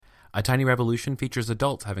A Tiny Revolution features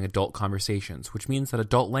adults having adult conversations, which means that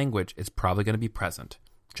adult language is probably going to be present.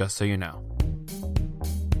 Just so you know.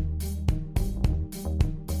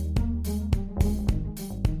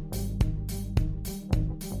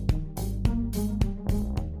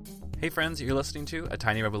 Hey friends, you're listening to A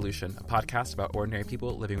Tiny Revolution, a podcast about ordinary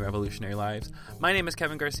people living revolutionary lives. My name is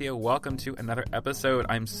Kevin Garcia. Welcome to another episode.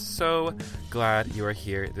 I'm so glad you are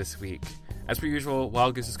here this week. As per usual,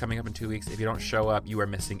 Wild Goose is coming up in 2 weeks. If you don't show up, you are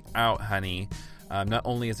missing out, honey. Not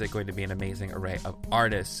only is it going to be an amazing array of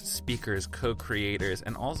artists, speakers, co-creators,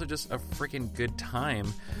 and also just a freaking good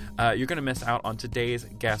time, you're going to miss out on today's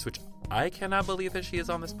guest, which I cannot believe that she is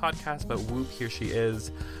on this podcast, but whoop, here she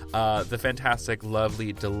is. The fantastic,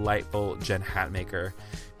 lovely, delightful Jen Hatmaker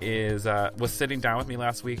was sitting down with me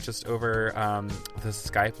last week just over the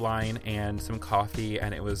Skype line and some coffee,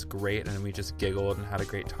 and it was great, and we just giggled and had a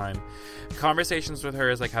great time. Conversations with her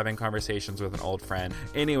is like having conversations with an old friend.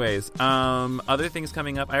 Anyways, other things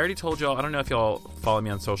coming up. I already told y'all, I don't know if y'all follow me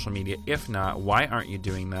on social media. If not, why aren't you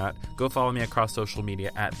doing that? Go follow me across social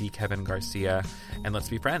media at the Kevin Garcia, and let's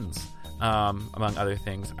be friends. Among other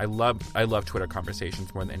things. I love Twitter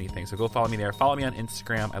conversations more than anything, so go follow me there. Follow me on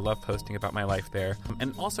Instagram. I love posting about my life there.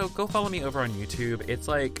 And also go follow me over on YouTube. It's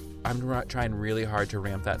like I'm trying really hard to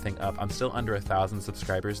ramp that thing up. I'm still under 1,000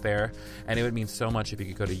 subscribers there, and it would mean so much if you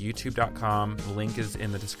could go to youtube.com. The link is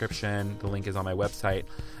in the description. The link is on my website,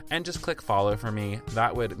 and just click follow for me.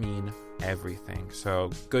 That would mean everything.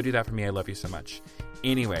 So go do that for me. I love you so much.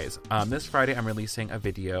 Anyways, this Friday I'm releasing a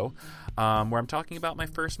video where I'm talking about my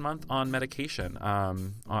first month on medication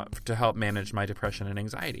to help manage my depression and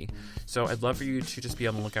anxiety. So I'd love for you to just be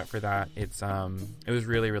on the lookout for that. It was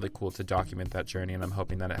really, really cool to document that journey, and I'm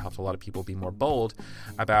hoping that it helps a lot of people be more bold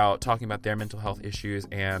about talking about their mental health issues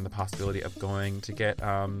and the possibility of going to get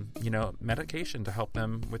medication to help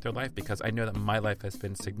them with their life, because I know that my life has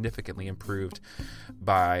been significantly improved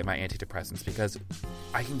by my antidepressants because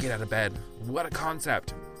I can get out of bed. What a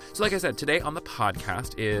concept. So like I said, today on the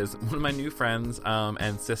podcast is one of my new friends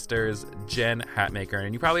and sisters, Jen Hatmaker.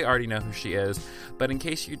 And you probably already know who she is, but in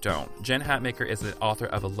case you don't, Jen Hatmaker is the author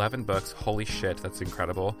of 11 books. Holy shit, that's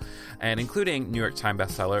incredible. And including New York Times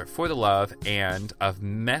bestseller For the Love and of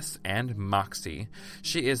Mess and Moxie.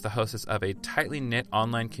 She is the hostess of a tightly knit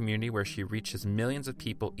online community where she reaches millions of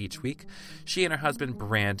people each week. She and her husband,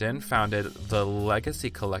 Brandon, founded the Legacy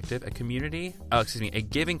Collective, a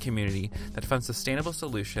giving community that funds sustainable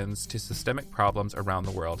solutions to systemic problems around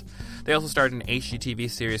the world. They also started an HGTV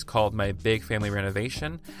series called My Big Family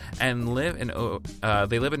Renovation, and they live in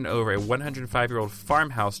over a 105-year-old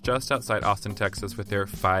farmhouse just outside Austin, Texas, with their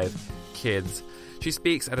 5 kids. She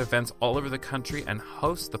speaks at events all over the country and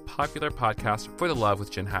hosts the popular podcast For the Love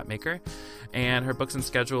with Jen Hatmaker. And her books and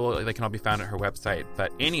schedule, they can all be found at her website.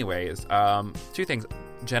 But anyways, 2 things.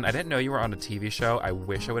 Jen, I didn't know you were on a TV show. I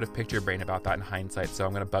wish I would have picked your brain about that in hindsight, so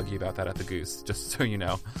I'm going to bug you about that at the Goose, just so you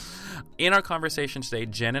know. In our conversation today,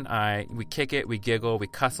 Jen and I, we kick it, we giggle, we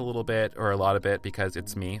cuss a little bit, or a lot of it, because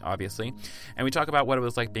it's me, obviously. And we talk about what it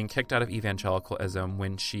was like being kicked out of evangelicalism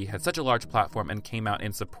when she had such a large platform and came out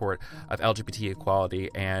in support of LGBT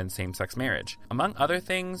equality and same-sex marriage. Among other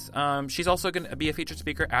things, she's also going to be a featured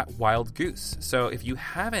speaker at Wild Goose. So if you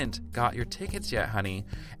haven't got your tickets yet, honey,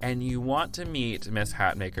 and you want to meet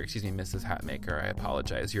Mrs. Hatmaker, I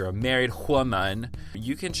apologize. You're a married woman.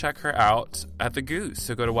 You can check her out at the Goose.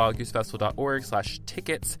 So go to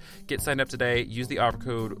wildgoosefestival.org/tickets. Get signed up today. Use the offer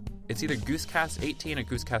code. It's either GooseCast18 or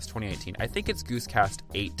GooseCast2018. I think it's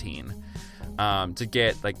GooseCast18 to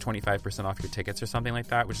get like 25% off your tickets or something like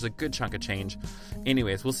that, which is a good chunk of change.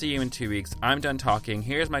 Anyways, we'll see you in 2 weeks. I'm done talking.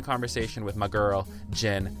 Here's my conversation with my girl,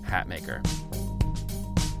 Jen Hatmaker.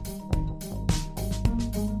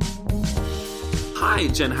 Hi,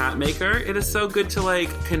 Jen Hatmaker. It is so good to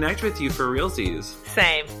connect with you for realsies.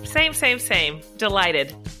 Same.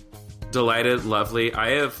 Delighted, lovely.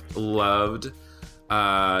 I have loved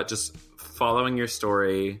just following your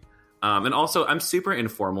story. And also, I'm super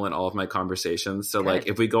informal in all of my conversations. So,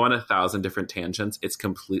 if we go on 1,000 different tangents, it's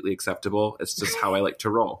completely acceptable. It's just how I like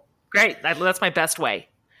to roll. Great. That's my best way.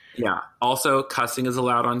 Yeah. Also, cussing is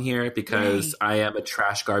allowed on here because I am a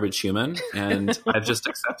trash garbage human, and I've just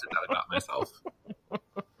accepted that about myself.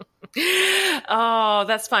 Oh,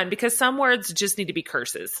 that's fun, because some words just need to be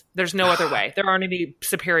curses. There's no other way. There aren't any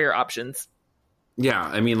superior options. Yeah.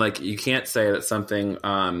 I mean, you can't say that something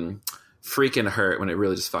freaking hurt when it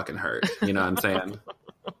really just fucking hurt. You know what I'm saying?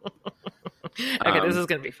 Okay, this is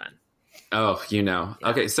going to be fun. Oh, Yeah.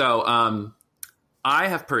 Okay, so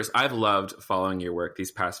I've loved following your work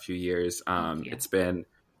these past few years. It's been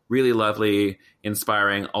really lovely,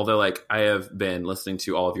 inspiring. Although, like, I have been listening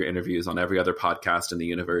to all of your interviews on every other podcast in the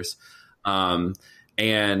universe.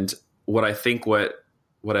 And what I think what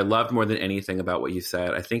I loved more than anything about what you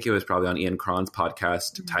said, I think it was probably on Ian Cron's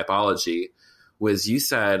podcast, Typology, was you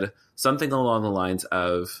said something along the lines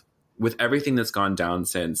of, with everything that's gone down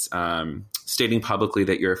since, stating publicly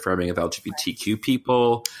that you're affirming of LGBTQ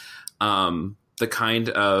people, the kind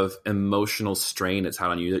of emotional strain it's had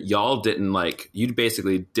on you that y'all didn't you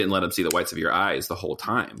basically didn't let them see the whites of your eyes the whole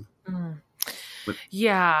time.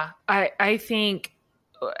 Yeah. I think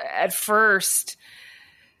at first,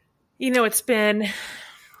 it's been,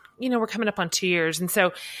 we're coming up on 2 years. And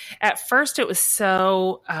so at first it was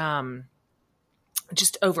so,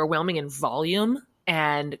 just overwhelming in volume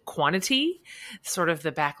and quantity, sort of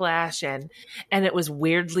the backlash, and it was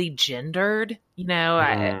weirdly gendered.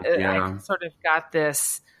 I sort of got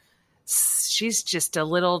this, she's just a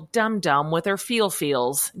little dum-dum with her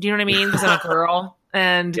feels. Do you know what I mean? Because I'm a girl.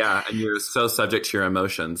 And and you're so subject to your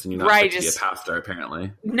emotions, and you're not supposed to be a pastor,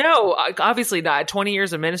 apparently. No, obviously not. 20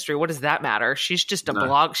 years of ministry, what does that matter? She's just a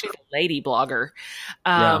blog. She's a lady blogger.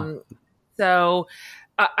 So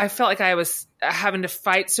I felt like I was having to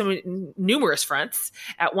fight numerous fronts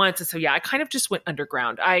at once. And so, I kind of just went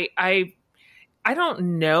underground. I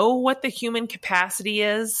don't know what the human capacity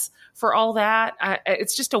is for all that.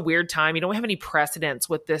 It's just a weird time. You don't have any precedents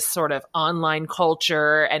with this sort of online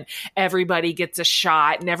culture, and everybody gets a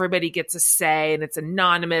shot and everybody gets a say, and it's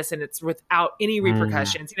anonymous and it's without any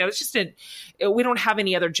repercussions. It's just we don't have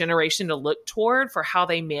any other generation to look toward for how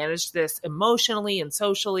they manage this emotionally and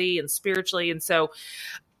socially and spiritually. And so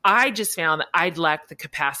I just found that I'd lacked the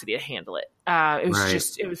capacity to handle it.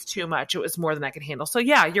 It was too much. It was more than I could handle. So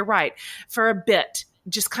you're right. For a bit,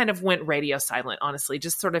 just kind of went radio silent, honestly,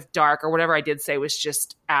 just sort of dark, or whatever I did say was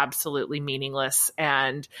just absolutely meaningless.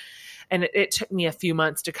 And it took me a few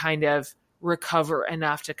months to kind of recover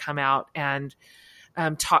enough to come out and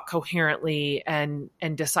talk coherently and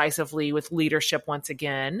decisively with leadership once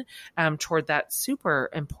again, toward that super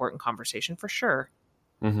important conversation, for sure.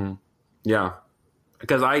 Mm-hmm. Yeah.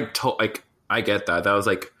 Because I get that. That was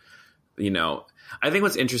I think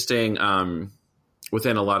what's interesting,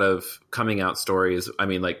 within a lot of coming out stories, I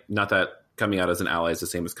mean, not that coming out as an ally is the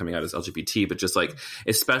same as coming out as LGBT, but just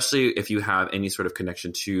especially if you have any sort of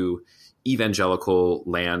connection to evangelical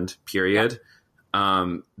land, period,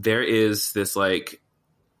 there is this,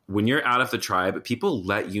 when you're out of the tribe, people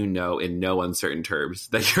let you know in no uncertain terms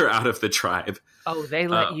that you're out of the tribe. Oh, they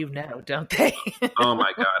let you know, don't they? Oh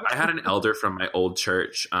my God. I had an elder from my old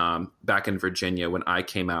church back in Virginia when I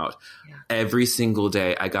came out. Yeah. Every single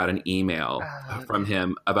day I got an email from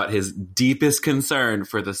him about his deepest concern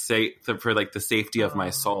for the safety of my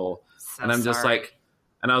soul. So and I'm just sorry.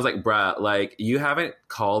 and I was like, bruh, you haven't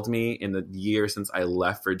called me in the year since I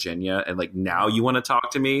left Virginia, and now you want to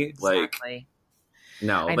talk to me? Exactly.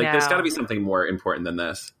 No, there's got to be something more important than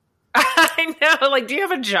this. I know. Do you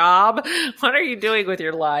have a job? What are you doing with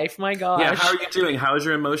your life? My gosh. Yeah, how are you doing? How's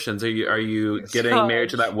your emotions? Are you getting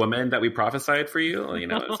married to that woman that we prophesied for you? You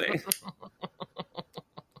know what I'm saying?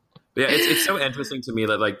 Yeah, it's so interesting to me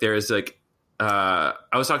that there's I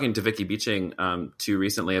was talking to Vicky Beeching too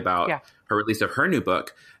recently about her release of her new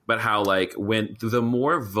book, but how when the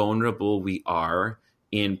more vulnerable we are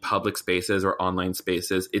in public spaces or online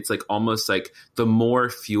spaces, it's almost the more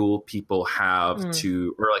fuel people have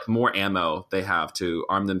to, or more ammo they have to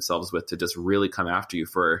arm themselves with to just really come after you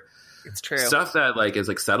for it's true stuff that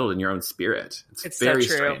is settled in your own spirit. It's very so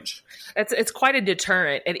true. Strange. It's quite a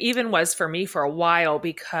deterrent. It even was for me for a while,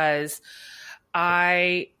 because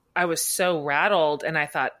I was so rattled, and I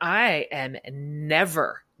thought, I am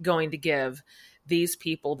never going to give these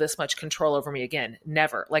people this much control over me again.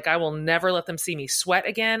 Never. I will never let them see me sweat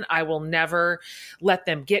again. I will never let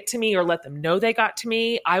them get to me or let them know they got to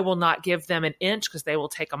me. I will not give them an inch because they will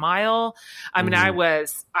take a mile. I mean,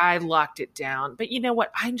 I locked it down, but you know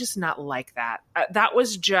what? I'm just not like that. That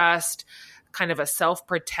was just kind of a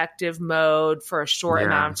self-protective mode for a short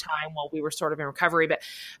amount of time while we were sort of in recovery. But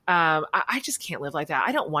I just can't live like that.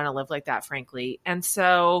 I don't want to live like that, frankly. And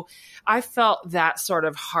so I felt that sort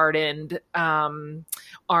of hardened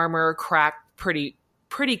armor cracked pretty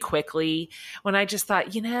quickly when I just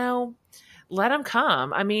thought, let them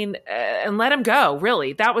come. I mean, and let them go,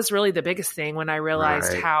 really. That was really the biggest thing when I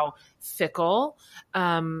realized how fickle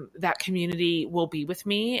that community will be with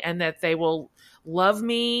me, and that they will love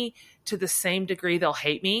me to the same degree they'll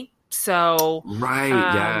hate me. So,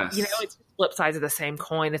 yes. It's flip sides of the same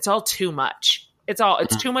coin. It's all too much. It's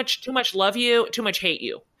too much love you, too much hate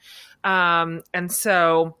you. And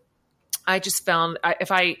so I just found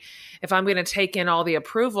if if I'm going to take in all the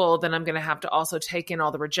approval, then I'm going to have to also take in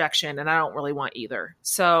all the rejection, and I don't really want either.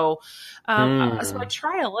 So, so I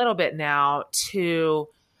try a little bit now to,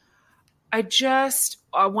 I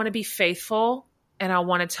want to be faithful, and I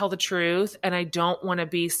want to tell the truth, and I don't want to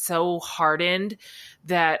be so hardened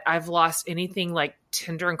that I've lost anything like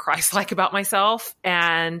tender and Christ-like about myself.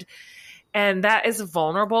 And that is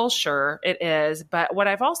vulnerable. Sure, it is. But what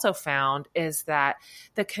I've also found is that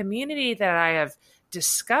the community that I have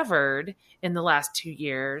discovered in the last 2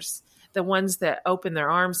 years, the ones that opened their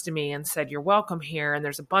arms to me and said, you're welcome here, and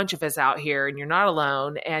there's a bunch of us out here, and you're not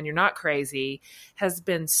alone, and you're not crazy, has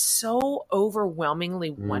been so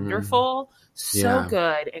overwhelmingly wonderful, so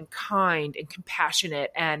good and kind and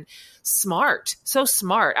compassionate and smart, so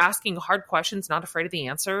smart, asking hard questions, not afraid of the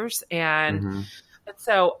answers. And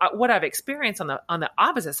so what I've experienced on the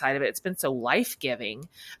opposite side of it, it's been so life-giving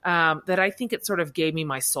that I think it sort of gave me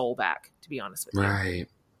my soul back, to be honest with you. Right.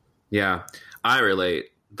 Yeah. I relate.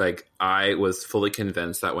 Like, I was fully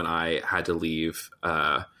convinced that when I had to leave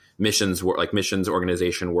missions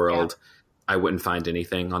organization world, I wouldn't find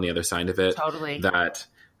anything on the other side of it. Totally.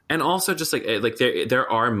 And also just like there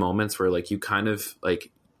are moments where like you kind of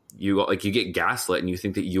like, you get gaslit and you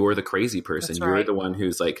think that you're the crazy person. That's right. You're the one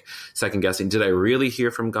who's like second guessing. Did I really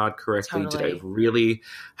hear from God correctly? Totally. Did I really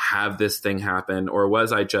have this thing happen? Or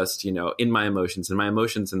was I just, in my emotions, and my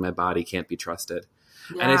emotions and my body can't be trusted?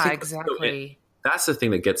 Yeah, and I think exactly. That's the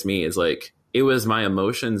thing that gets me is like, it was my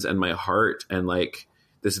emotions and my heart and like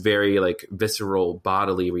this very like visceral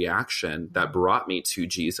bodily reaction that brought me to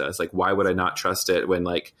Jesus. Like, why would I not trust it when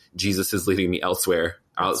like Jesus is leading me elsewhere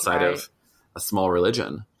outside of a small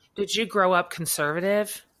religion? Did you grow up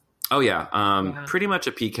conservative? Oh, yeah. Pretty much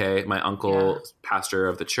a PK. My uncle, pastor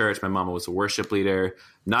of the church. My mama was a worship leader.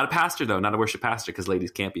 Not a pastor, though. Not a worship pastor, because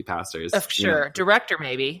ladies can't be pastors. Sure. Director,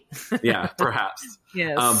 maybe. Yeah, perhaps.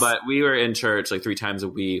 Yes. But we were in church like 3 times a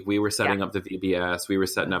week. We were setting up the VBS. We were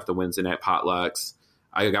setting up the Wednesday night potlucks.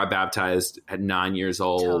 I got baptized at 9 years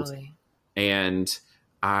old. Totally. And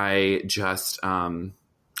I just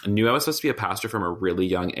knew I was supposed to be a pastor from a really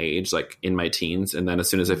young age, like in my teens. And then as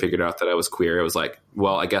soon as I figured out that I was queer, I was like,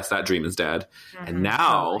 well, I guess that dream is dead. And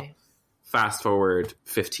now, fast forward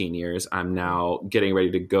 15 years, I'm now getting ready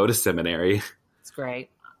to go to seminary. That's great.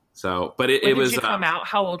 So, but it was... Did you come out?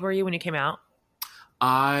 How old were you when you came out?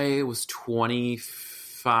 I was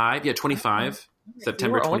 25. Yeah, 25.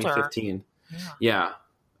 September 2015. Yeah.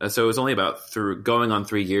 So it was only about going on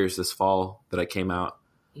 3 years this fall that I came out.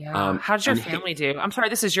 Yeah. How did your family do? I'm sorry,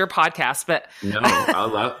 this is your podcast, but no, I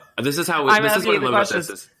love this is how this is what I love about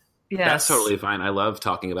this. Yes. That's totally fine. I love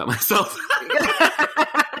talking about myself.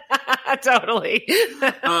 Totally.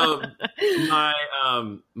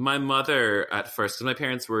 My mother at first, because my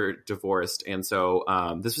parents were divorced, and so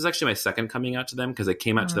this was actually my second coming out to them, because I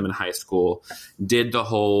came out to them in high school, did the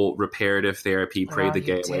whole reparative therapy, prayed the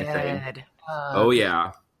gay away thing. Oh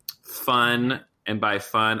yeah, fun. And by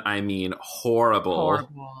fun, I mean horrible.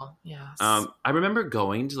 Horrible, yes. I remember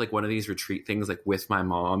going to like one of these retreat things like with my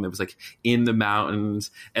mom. It was like in the mountains,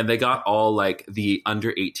 and they got all like the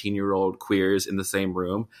under 18-year-old queers in the same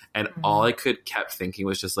room. And all I kept thinking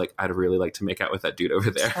was just like, I'd really like to make out with that dude over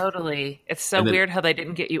there. Totally. It's so weird how they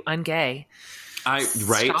didn't get you ungay. Right?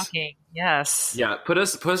 Shocking. Yes. Yeah. Put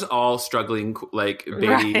us all struggling like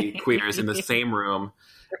baby queers in the same room.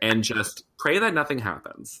 And just pray that nothing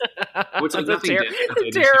happens. Which That's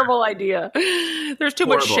a terrible idea. There's too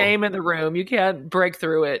much shame in the room. You can't break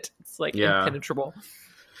through it. It's like impenetrable.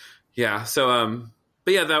 Yeah. So,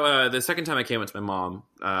 but yeah, the second time I came up to my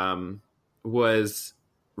mom was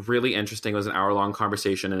really interesting. It was an hour-long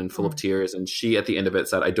conversation and full of tears. And she, at the end of it,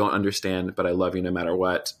 said, I don't understand, but I love you no matter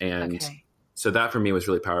what. And so that for me was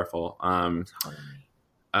really powerful.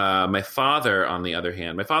 My father, on the other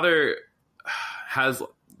hand, has...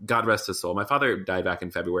 God rest his soul. My father died back in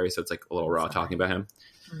February, so it's like a little raw talking about him.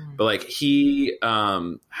 But like he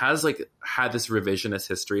has like had this revisionist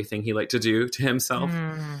history thing he liked to do to himself,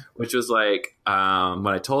 which was like when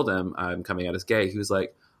I told him I'm coming out as gay, he was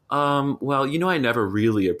like, well, I never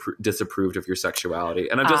really disapproved of your sexuality.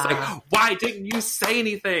 And I'm just like, why didn't you say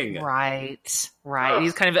anything? Right.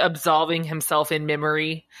 He's kind of absolving himself in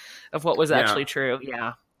memory of what was actually true.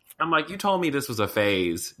 Yeah. I'm like, you told me this was a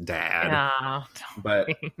phase, Dad. Yeah, but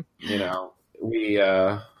we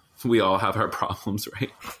all have our problems,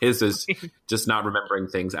 right? His is just not remembering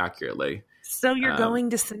things accurately. So you're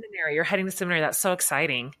going to seminary. You're heading to seminary. That's so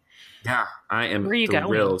exciting. Yeah, I am Where are you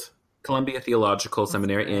thrilled. Going? Columbia Theological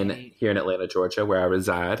Seminary here in Atlanta, Georgia, where I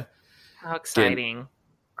reside. How exciting.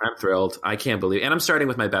 I'm thrilled. I can't believe it. And I'm starting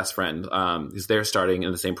with my best friend. Because they're starting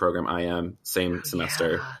in the same program I am, same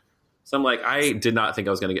semester. Yeah. So I'm like, I did not think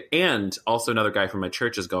I was going to get, and also another guy from my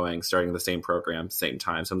church is going, starting the same program, same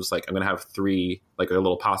time. So I'm just like, I'm going to have 3, like a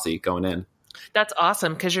little posse going in. That's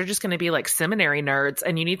awesome, because you're just going to be like seminary nerds,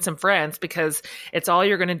 and you need some friends because it's all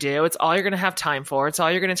you're going to do. It's all you're going to have time for. It's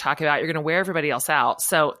all you're going to talk about. You're going to wear everybody else out.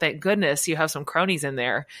 So thank goodness you have some cronies in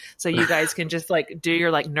there, so you guys can just like do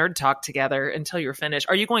your like nerd talk together until you're finished.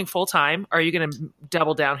 Are you going full time? Are you going to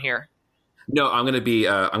double down here? No, I'm going to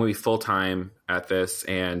be full time at this,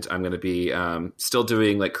 and I'm going to be still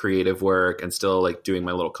doing like creative work and still like doing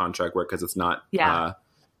my little contract work because it's not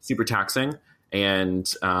super taxing. And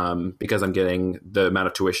because I'm getting the amount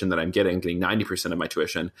of tuition that I'm getting 90% of my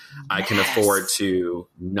tuition, I can afford to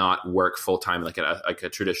not work full time like a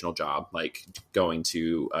traditional job, like going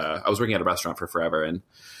to. I was working at a restaurant for forever, and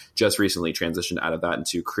just recently transitioned out of that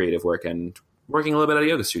into creative work and working a little bit at a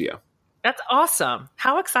yoga studio. That's awesome.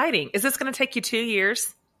 How exciting. Is this going to take you 2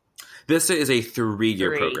 years? This is a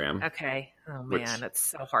 3-year program. Okay. Oh man, that's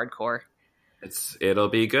so hardcore. It'll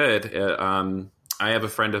be good. I have a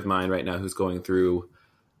friend of mine right now who's going through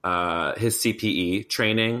his CPE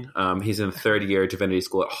training. He's in 3rd year divinity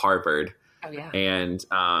school at Harvard. Oh yeah. And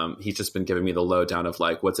he's just been giving me the lowdown of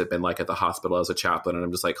like, what's it been like at the hospital as a chaplain? And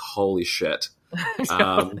I'm just like, holy shit.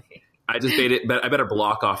 I just made it, but I better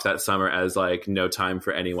block off that summer as like no time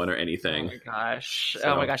for anyone or anything. Oh my gosh.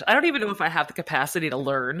 So. Oh my gosh. I don't even know if I have the capacity to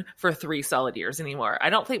learn for 3 solid years anymore. I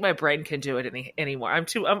don't think my brain can do it anymore.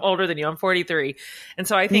 I'm older than you. I'm 43. And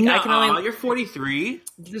so I think I can only. You're 43?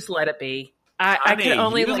 Just let it be. I can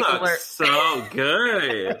only you look learn. So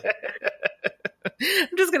good.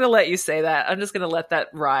 I'm just going to let you say that. I'm just going to let that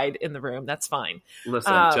ride in the room. That's fine.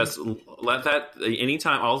 Listen, just let that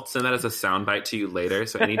anytime. I'll send that as a soundbite to you later.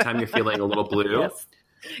 So anytime you're feeling a little blue,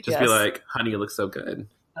 just be like, honey, you look so good.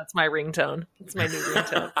 That's my ringtone. That's my new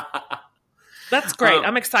ringtone. That's great.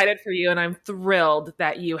 I'm excited for you. And I'm thrilled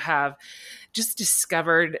that you have just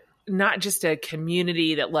discovered not just a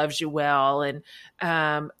community that loves you well and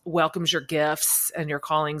welcomes your gifts and your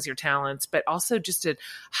callings, your talents, but also just a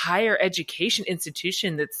higher education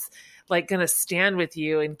institution that's like going to stand with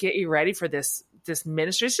you and get you ready for this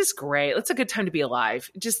ministry. It's just great. It's a good time to be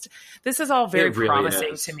alive. This is all very really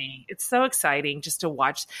promising to me. It's so exciting just to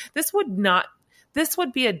watch. This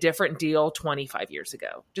would be a different deal 25 years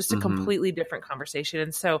ago, just a completely different conversation.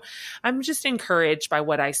 And so I'm just encouraged by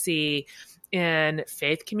what I see in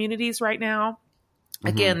faith communities right now.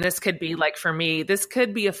 Again, this could be like, for me, this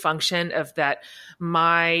could be a function of that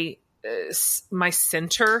my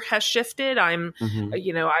center has shifted. I'm,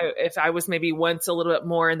 if I was maybe once a little bit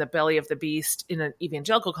more in the belly of the beast in an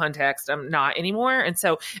evangelical context, I'm not anymore. And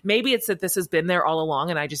so maybe it's that this has been there all along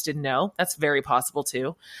and I just didn't know. That's very possible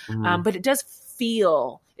too. But it does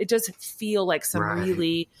feel like some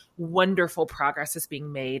really wonderful progress is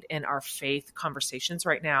being made in our faith conversations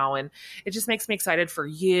right now. And it just makes me excited for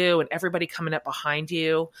you and everybody coming up behind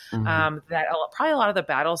you, that probably a lot of the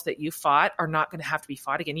battles that you fought are not going to have to be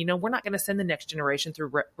fought again. We're not going to send the next generation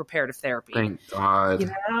through reparative therapy. Thank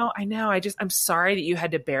God. I know. I'm sorry that you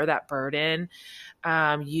had to bear that burden.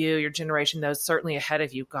 Your generation, those certainly ahead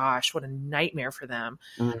of you. Gosh, what a nightmare for them.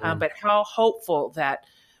 But how hopeful that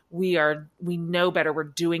we know better. We're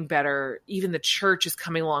doing better. Even the church is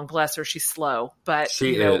coming along. Bless her. She's slow, but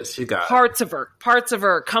she is. She got parts of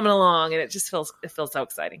her coming along, and it feels so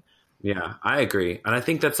exciting. Yeah, I agree. And I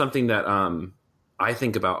think that's something that, I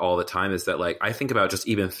think about all the time is that like, I think about just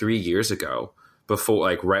even 3 years ago before,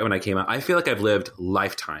 like right when I came out, I feel like I've lived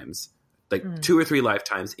lifetimes, like 2 or 3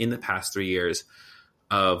 lifetimes in the past 3 years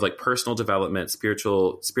of like personal development,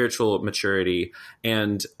 spiritual maturity,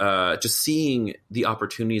 and just seeing the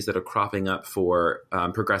opportunities that are cropping up for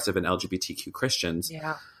progressive and LGBTQ Christians.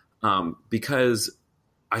 Yeah. Because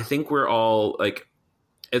I think we're all like,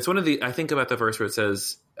 it's I think about the verse where it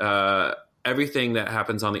says, everything that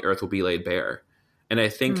happens on the earth will be laid bare. And I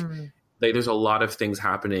think like, there's a lot of things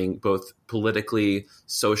happening both politically,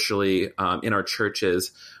 socially, in our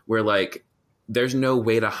churches where like, there's no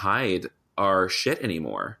way to hide our shit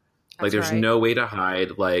anymore. Like there's no way to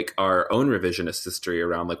hide like our own revisionist history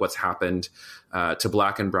around like what's happened to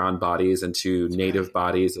Black and brown bodies and to Native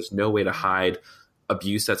bodies. There's no way to hide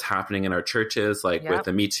abuse that's happening in our churches, like with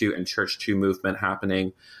the Me Too and Church Too movement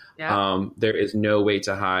happening. There is no way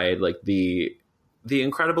to hide like the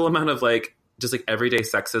incredible amount of like just like everyday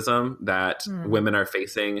sexism that women are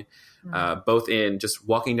facing, both in just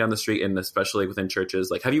walking down the street and especially within churches.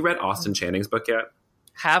 Like, have you read Austin Channing's book yet?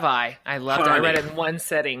 Have I? I loved it. I read it in one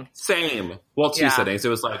sitting. Same. Well, 2 sittings. It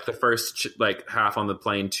was like the first like half on the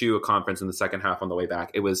plane to a conference and the second half on the way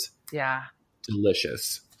back. It was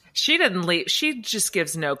delicious. She didn't leave. She just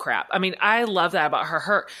gives no crap. I mean, I love that about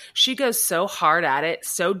her. She goes so hard at it,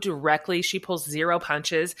 so directly. She pulls zero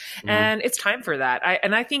punches, and it's time for that.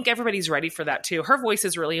 I think everybody's ready for that too. Her voice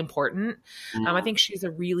is really important. I think she's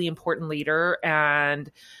a really important leader,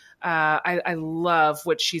 and I love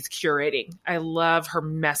what she's curating. I love her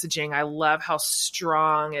messaging. I love how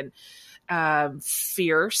strong and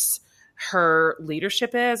fierce her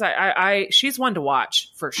leadership is. She's one to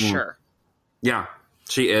watch for sure. Yeah.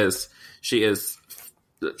 She is.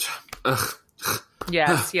 Ugh.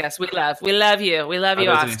 Yes. We love you. We love you,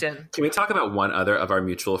 Austin. Can we talk about one other of our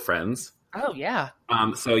mutual friends? Oh, yeah.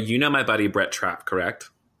 So you know my buddy Brett Trapp, correct?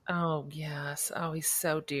 Oh, yes. Oh, he's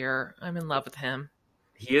so dear. I'm in love with him.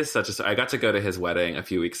 He is I got to go to his wedding a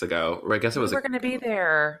few weeks ago. Or I guess it was. We were going to be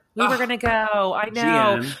there. We were going to go. I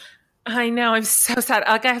know. GN. I know. I'm so sad.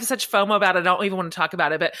 Like, I have such FOMO about it. I don't even want to talk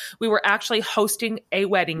about it. But we were actually hosting a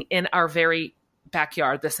wedding in our very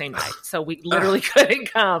backyard the same night, so we literally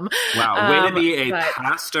couldn't come. Wow, way to be a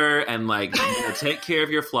pastor and take care of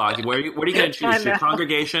your flock. What are you going to choose? Your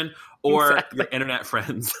congregation or your internet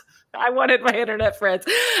friends? I wanted my internet friends.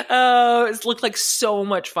 It looked like so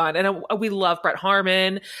much fun, and we love Brett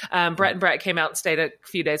Harmon. Brett and Brett came out and stayed a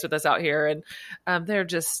few days with us out here, and they're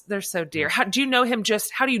so dear. How do you know him?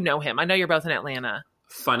 How do you know him? I know you're both in Atlanta.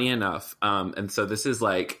 Funny enough, and so this is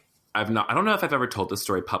I don't know if I've ever told this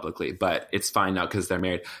story publicly, but it's fine now because they're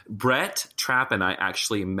married. Brett Trapp and I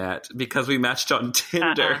actually met because we matched on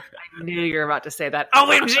Tinder. I knew you were about to say that.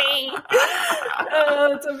 OMG!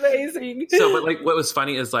 Oh, it's amazing. So, but what was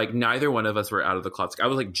funny is neither one of us were out of the closet. I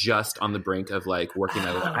was just on the brink of working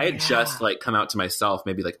my way. I had just come out to myself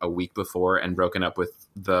maybe a week before and broken up with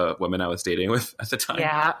the woman I was dating with at the time.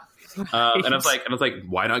 Yeah. And I was like,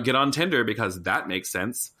 why not get on Tinder? Because that makes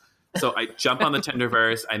sense. So I jump on the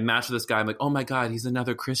Tinderverse. I match with this guy. I'm like, oh my God, he's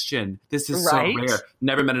another Christian. This is so rare.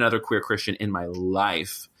 Never met another queer Christian in my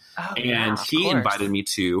life. Oh, and he invited me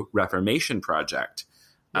to Reformation Project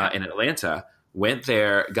in Atlanta. Went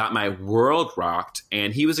there, got my world rocked,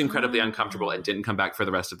 and he was incredibly uncomfortable and didn't come back for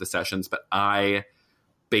the rest of the sessions. But I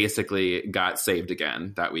basically got saved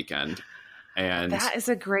again that weekend. And that is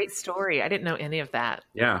a great story. I didn't know any of that.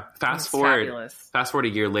 Yeah. Fast forward a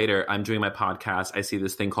year later, I'm doing my podcast. I see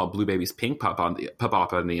this thing called Blue Baby's Pink pop up on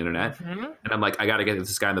the internet. Mm-hmm. And I'm like, I got to get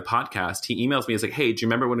this guy on the podcast. He emails me. He's like, hey, do you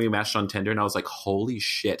remember when we matched on Tinder? And I was like, holy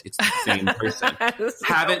shit, it's the same person.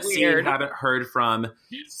 Haven't seen, haven't heard from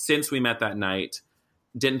since we met that night.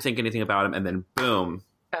 Didn't think anything about him. And then boom.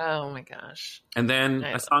 Oh my gosh. And then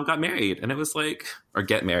I saw him got married. And it was or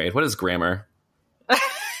get married. What is grammar?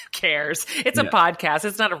 Cares? It's a podcast.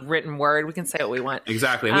 It's not a written word. We can say what we want.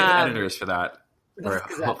 Exactly. We have editors for that.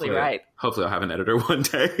 That's exactly right. Hopefully I'll have an editor one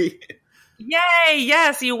day. Yay!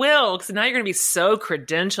 Yes, you will. Because now you're going to be so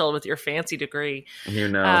credentialed with your fancy degree. You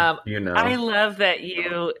know. I love that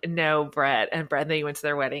you know Brett, and that you went to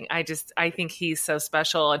their wedding. I think he's so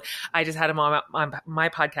special, and I just had him on my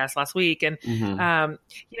podcast last week, and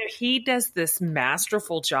he does this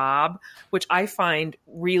masterful job, which I find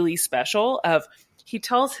really special. He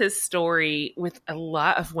tells his story with a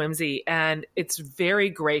lot of whimsy, and it's very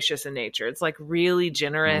gracious in nature. It's really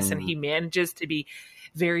generous, and he manages to be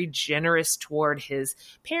very generous toward his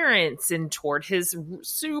parents and toward his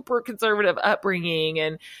super conservative upbringing,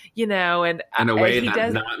 and in a way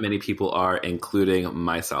that not many people are, including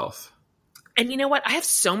myself. And you know what? I have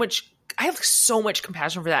so much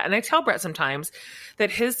compassion for that. And I tell Brett sometimes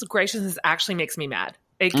that his graciousness actually makes me mad.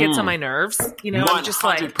 It gets on my nerves. I'm just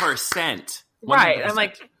 100%. Right. I'm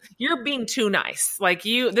like, you're being too nice.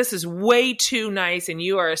 This is way too nice, and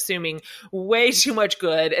you are assuming way too much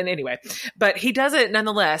good. And anyway, but he does it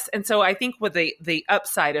nonetheless. And so I think with the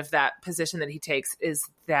upside of that position that he takes is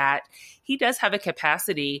that he does have a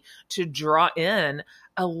capacity to draw in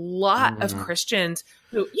a lot of Christians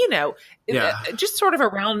who, just sort of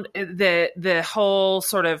around the whole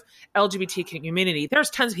sort of LGBT community.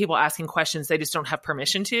 There's tons of people asking questions they just don't have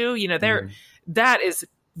permission to. That is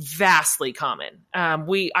vastly common.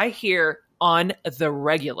 I hear on the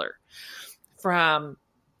regular from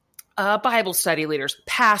Bible study leaders,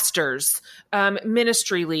 pastors,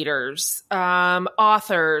 ministry leaders,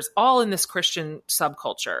 authors, all in this Christian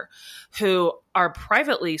subculture who are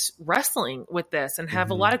privately wrestling with this and have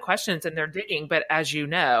a lot of questions, and they're digging. But as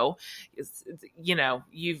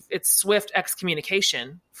it's swift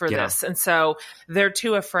excommunication for this. And so they're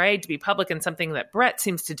too afraid to be public. And something that Brett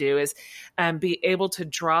seems to do is be able to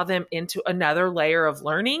draw them into another layer of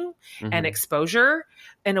learning and exposure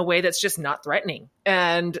in a way that's just not threatening.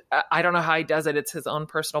 And I don't know how he does it. It's his own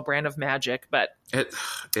personal brand of magic, but it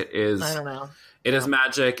is. I don't know. It is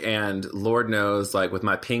magic, and Lord knows, like with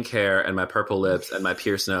my pink hair and my purple lips and my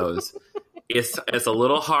pierced nose, it's a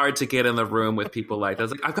little hard to get in the room with people like that.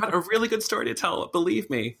 It's like, I've got a really good story to tell. Believe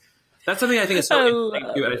me. That's something I think is so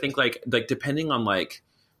interesting too. And I think like depending on like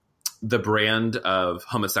the brand of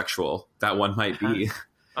homosexual that one might be,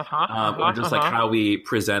 or just like how we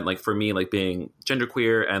present, like for me, like being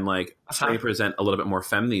genderqueer and like trying to present a little bit more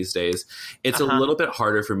femme these days, it's a little bit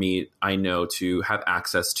harder for me, I know, to have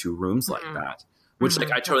access to rooms like that. Which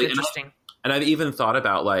like I totally, and I've even thought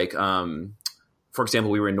about like, for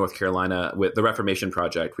example, we were in North Carolina with the Reformation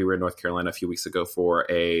Project. We were in North Carolina a few weeks ago for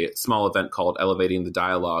a small event called Elevating the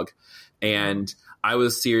Dialogue. And I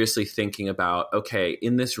was seriously thinking about, okay,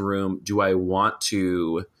 in this room, do I want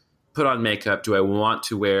to put on makeup? Do I want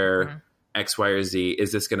to wear X, Y, or Z?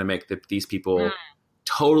 Is this going to make these people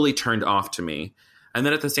totally turned off to me? And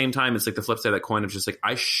then at the same time, it's like the flip side of that coin of just like,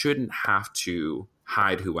 I shouldn't have to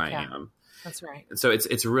hide who I am. That's right. So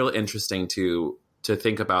it's really interesting to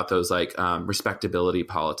think about those like respectability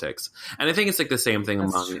politics. And I think it's like the same thing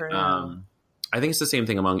among I think it's the same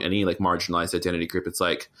thing among any like marginalized identity group. It's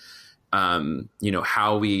like you know,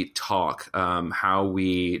 how we talk, how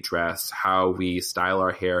we dress, how we style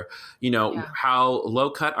our hair, you know, how low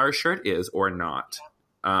cut our shirt is or not,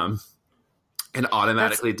 and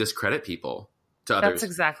automatically discredit people. That's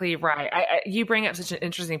exactly right. You bring up such an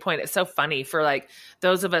interesting point. It's so funny for like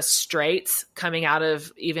those of us straights coming out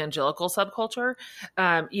of evangelical subculture.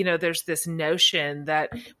 You know, there's this notion that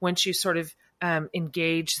once you sort of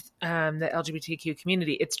engage the LGBTQ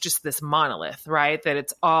community, it's just this monolith, right? That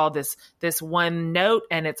it's all this one note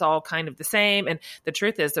and it's all kind of the same. And the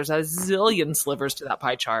truth is there's a zillion slivers to that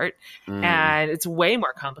pie chart and it's way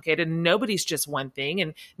more complicated. Nobody's just one thing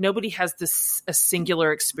and nobody has a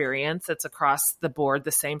singular experience that's across the board,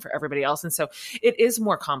 the same for everybody else. And so it is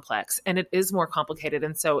more complex and it is more complicated.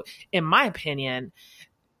 And so in my opinion,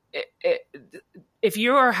 if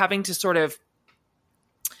you are having to sort of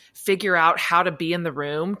figure out how to be in the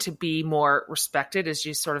room to be more respected, as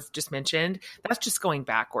you sort of just mentioned, that's just going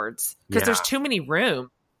backwards because there's too many rooms.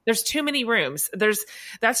 There's too many rooms. That's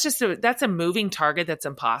a moving target. That's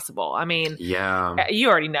impossible. I mean, you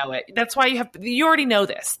already know it. That's why you already know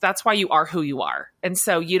this. That's why you are who you are. And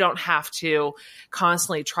so you don't have to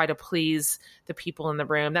constantly try to please the people in the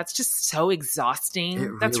room. That's just so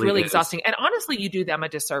exhausting. That's really exhausting. And honestly, you do them a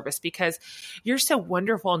disservice because you're so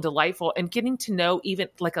wonderful and delightful and getting to know even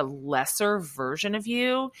like a lesser version of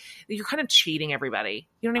you, you're kind of cheating everybody.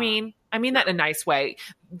 You know what I mean? I mean that in a nice way.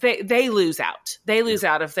 They lose out. They lose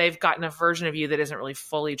out if they've gotten a version of you that isn't really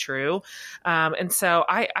fully true. And so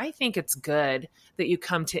I think it's good that you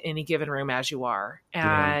come to any given room as you are.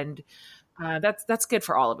 And that's good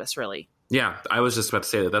for all of us, really. Yeah, I was just about to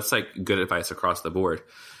say that's like good advice across the board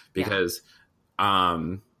because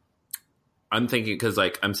I'm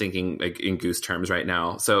thinking like in Goose terms right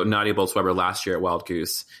now. So Nadia Bolz-Weber last year at Wild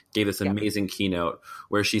Goose gave this amazing keynote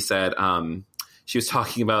where she said she was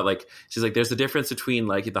talking about like, she's like, there's a difference between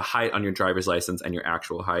like the height on your driver's license and your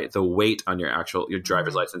actual height, the weight on your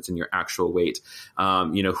driver's license and your actual weight,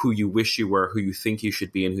 you know, who you wish you were, who you think you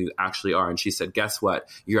should be and who you actually are. And she said, guess what?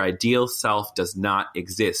 Your ideal self does not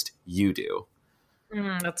exist. You do.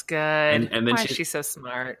 That's good. And then why is she so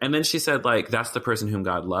smart? And then she said like, that's the person whom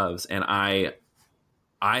God loves. And I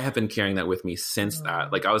have been carrying that with me since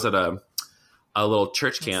that. Like I was at a little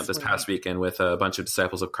church camp this past weekend with a bunch of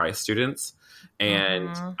Disciples of Christ students. And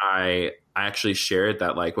I actually shared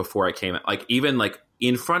that like before I came, like even like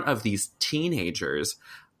in front of these teenagers,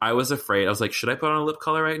 I was afraid. I was like, should I put on a lip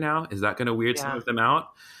color right now? Is that going to weird some of them out?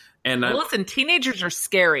 And listen, teenagers are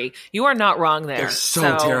scary. You are not wrong there. They're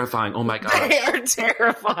so terrifying. Oh my God. They are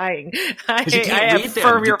terrifying. I have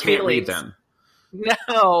firm your feelings. Read them.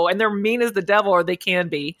 No, and they're mean as the devil, or they can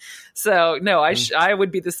be. So no, I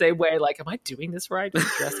would be the same way. Like, am I doing this right? Am I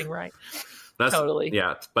dressing right? Totally.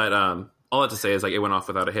 Yeah. But all I have to say is like it went off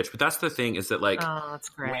without a hitch. But that's the thing is that like that's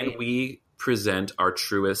great. When we present our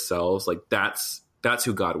truest selves, like that's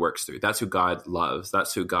who God works through. That's who God loves.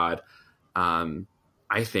 That's who God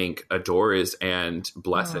I think adores and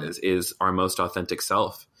blesses is our most authentic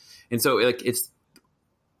self. And so like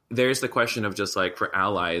there's the question of just like for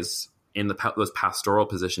allies in those pastoral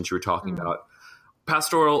positions you were talking about,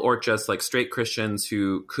 pastoral or just like straight Christians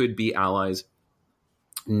who could be allies,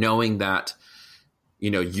 knowing that,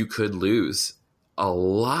 you know, you could lose a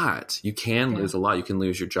lot. You can lose a lot. You can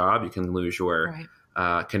lose your job. You can lose your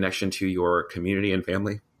connection to your community and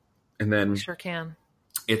family. And then you sure can.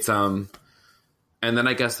 It's, and then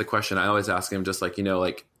I guess the question I always ask him, just like, you know,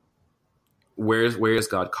 like, where is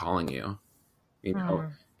God calling you? You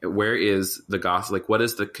know, where is the gospel? Like, what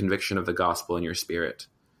is the conviction of the gospel in your spirit?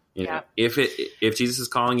 You know, if Jesus is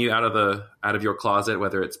calling you out of your closet,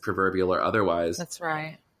 whether it's proverbial or otherwise, that's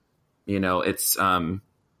right. You know, it's I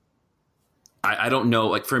don't know.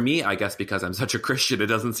 Like for me, I guess because I'm such a Christian, it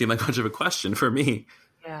doesn't seem like much of a question for me.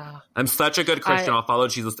 Yeah, I'm such a good Christian. I'll follow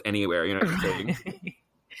Jesus anywhere. You know what I'm saying?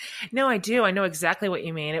 No, I do. I know exactly what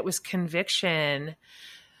you mean. It was conviction.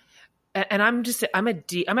 And I'm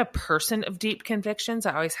a person of deep convictions.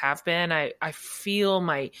 I always have been. I feel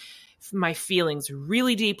my feelings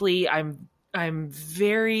really deeply. I'm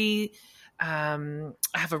very, I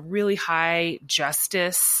have a really high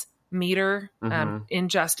justice meter.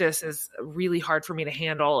 Injustice is really hard for me to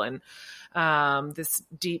handle. And this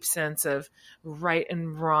deep sense of right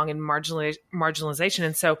and wrong and marginalization.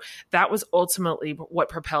 And so that was ultimately what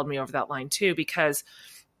propelled me over that line too, because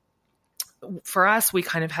for us, we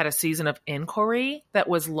kind of had a season of inquiry that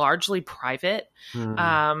was largely private.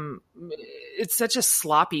 It's such a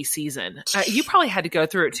sloppy season. You probably had to go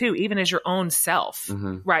through it too, even as your own self,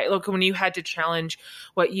 right? Look, when you had to challenge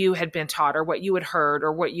what you had been taught or what you had heard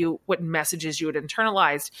or what messages you had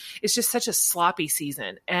internalized, it's just such a sloppy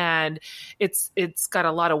season. And it's got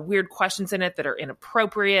a lot of weird questions in it that are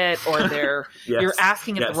inappropriate or they're, you're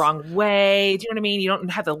asking it the wrong way. Do you know what I mean? You don't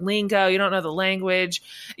have the lingo. You don't know the language.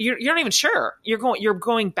 You're not even sure. You're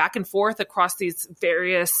going back and forth across these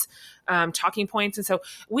various talking points. And so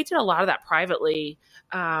we did a lot of that privately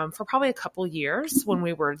for probably a couple years when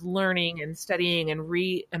we were learning and studying and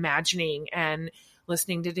reimagining and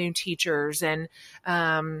listening to new teachers and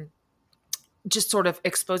just sort of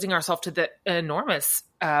exposing ourselves to the enormous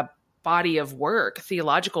body of work,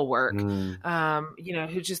 theological work,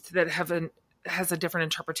 who just has a different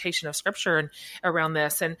interpretation of scripture and around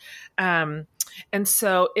this. And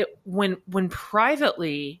so when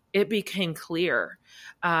privately it became clear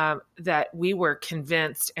that we were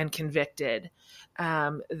convinced and convicted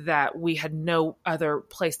that we had no other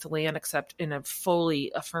place to land except in a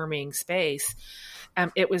fully affirming space.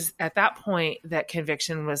 It was at that point that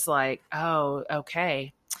conviction was like, oh,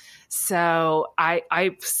 okay. So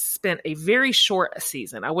I spent a very short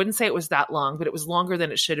season. I wouldn't say it was that long, but it was longer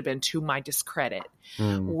than it should have been to my discredit,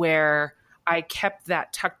 where I kept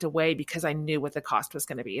that tucked away because I knew what the cost was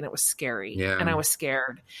going to be, and it was scary, and I was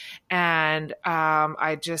scared. And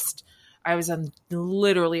I was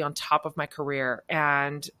literally on top of my career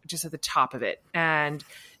and just at the top of it. And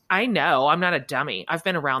I know I'm not a dummy. I've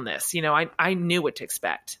been around this. You know, I knew what to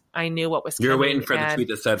expect. I knew what was coming. You're waiting for the tweet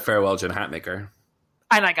that said, "Farewell, Jen Hatmaker."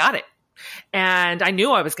 And I got it. And I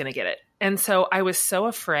knew I was going to get it. And so I was so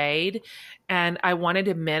afraid and I wanted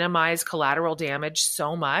to minimize collateral damage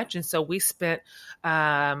so much. And so we spent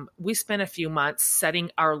a few months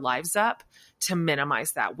setting our lives up to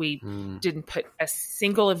minimize that. We didn't put a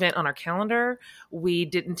single event on our calendar. We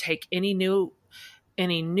didn't take any new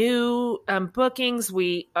bookings.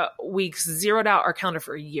 We zeroed out our calendar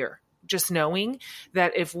for a year, just knowing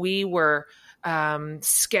that if we were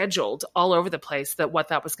scheduled all over the place, that what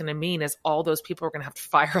that was going to mean is all those people were going to have to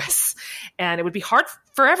fire us and it would be hard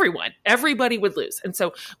for everyone. Everybody would lose. And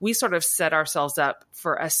so we sort of set ourselves up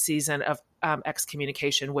for a season of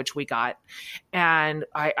excommunication, which we got. And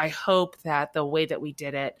I hope that the way that we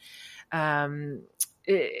did it,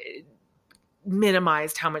 it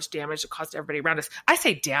minimized how much damage it caused everybody around us. I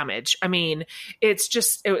say damage. I mean, it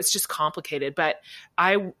was just complicated, but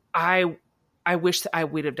I wish that I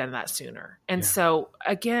would have done that sooner. And so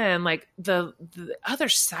again, like the other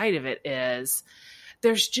side of it is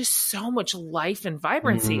there's just so much life and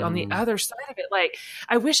vibrancy on the other side of it. Like,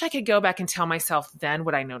 I wish I could go back and tell myself then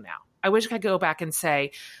what I know now. I wish I could go back and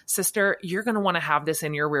say, sister, you're going to want to have this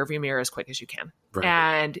in your rearview mirror as quick as you can. Right.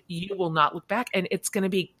 And you will not look back. And it's going to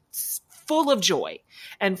be full of joy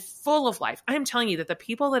and full of life. I am telling you that the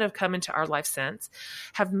people that have come into our life since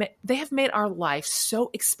have made our life so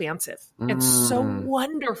expansive and so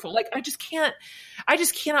wonderful. Like, I can't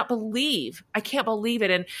believe it.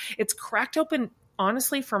 And it's cracked open,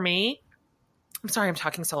 honestly, for me. I'm sorry, I'm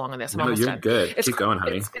talking so long on this. I'm almost done. Good. Keep going,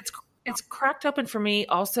 honey. It's cracked open for me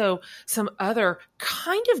also some other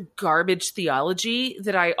kind of garbage theology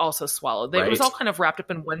that I also swallowed. It was all kind of wrapped up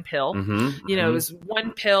in one pill. It was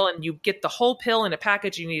one pill and you get the whole pill in a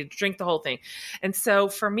package. You need to drink the whole thing. And so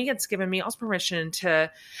for me, it's given me also permission to,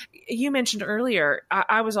 you mentioned earlier,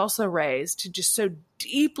 I was also raised to just so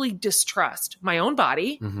deeply distrust my own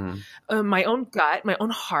body, my own gut, my own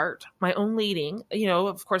heart, my own leading. You know,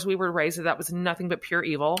 of course, we were raised that was nothing but pure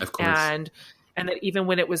evil. Of course. And that even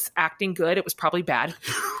when it was acting good, it was probably bad.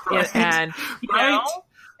 And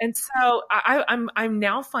so I'm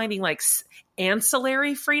now finding like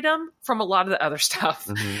ancillary freedom from a lot of the other stuff.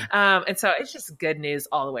 And so it's just good news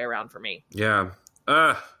all the way around for me. Yeah.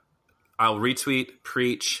 I'll retweet,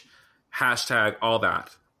 preach, hashtag, all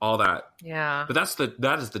that. Yeah. But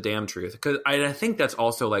that is the damn truth. Because I think that's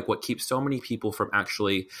also like what keeps so many people from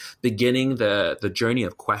actually beginning the journey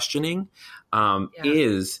of questioning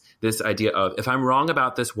is this idea of, if I'm wrong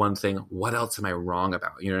about this one thing, what else am I wrong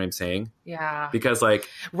about? You know what I'm saying? Yeah. Because like,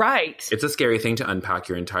 right. it's a scary thing to unpack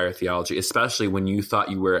your entire theology, especially when you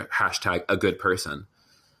thought you were hashtag a good person.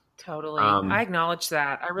 Totally. I acknowledge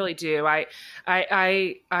that. I really do. I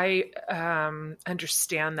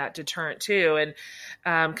understand that deterrent too.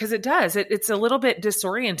 And, cause it does, it's a little bit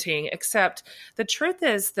disorienting, except the truth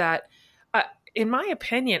is that, in my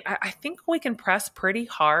opinion, I think we can press pretty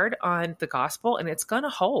hard on the gospel and it's going to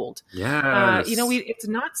hold. Yes. It's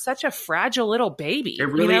not such a fragile little baby. It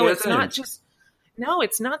really isn't. It's not just, no,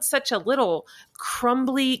 it's not such a little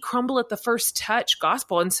crumble at the first touch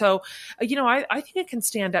gospel. And so, I think it can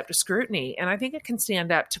stand up to scrutiny, and I think it can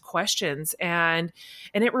stand up to questions, and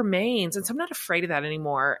it remains. And so I'm not afraid of that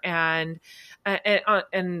anymore. And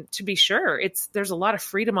to be sure, there's a lot of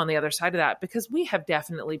freedom on the other side of that, because we have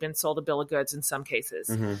definitely been sold a bill of goods in some cases.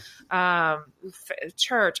 Mm-hmm.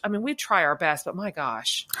 Church, I mean, we try our best, but my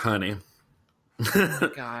gosh, honey, oh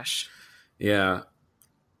my gosh, yeah.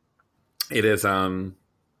 It is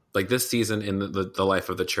like this season in the life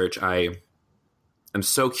of the church. I am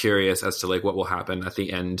so curious as to like what will happen at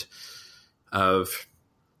the end of,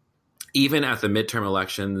 even at the midterm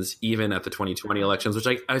elections, even at the 2020 elections,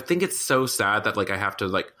 which I think it's so sad that like I have to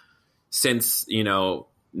like, since,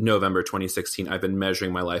 November 2016, I've been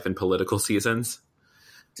measuring my life in political seasons.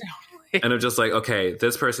 And I'm just like, okay,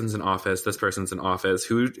 this person's in office. This person's in office.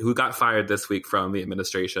 Who got fired this week from the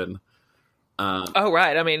administration?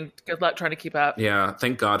 Right. I mean, good luck trying to keep up. Yeah.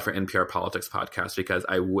 Thank God for NPR Politics podcast, because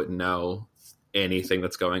I wouldn't know anything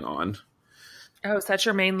that's going on. Oh, is that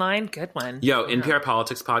your main line? Good one. NPR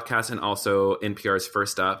Politics podcast, and also NPR's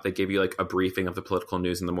First Up. They give you like a briefing of the political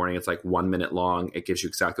news in the morning. It's like 1 minute long. It gives you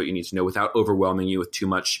exactly what you need to know without overwhelming you with too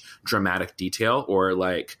much dramatic detail or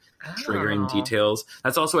like triggering details.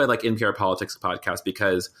 That's also why I like NPR Politics podcast,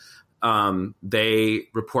 because they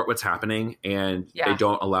report what's happening, and they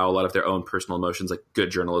don't allow a lot of their own personal emotions like good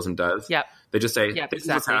journalism does. Yep. They just say, this is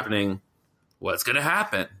what's happening. What's going to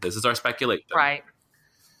happen? This is our speculation. Right.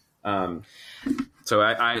 So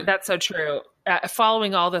I that's so true.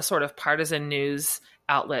 Following all the sort of partisan news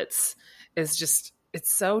outlets is just,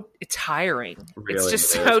 it's tiring. Really, it's just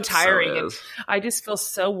so tiring. And I just feel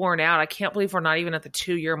so worn out. I can't believe we're not even at the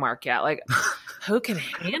 2-year mark yet. Like, who can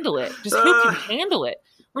handle it? Just who can handle it?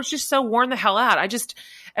 We're just so worn the hell out.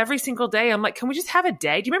 Every single day, I'm like, can we just have a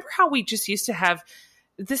day? Do you remember how we just used to have,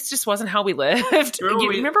 this just wasn't how we lived?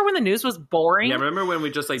 Remember when the news was boring? Yeah, remember when we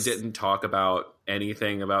just like didn't talk about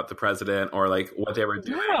anything about the president or like what they were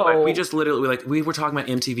doing? No. Like, we just literally we were talking about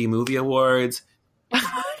MTV Movie Awards.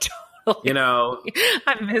 Totally.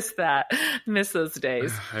 I miss that. I miss those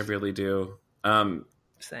days. I really do.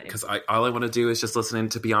 Because all I want to do is just listening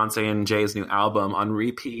to Beyonce and Jay's new album on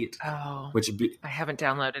repeat. Oh, I haven't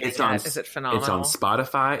downloaded it yet. Is it phenomenal? It's on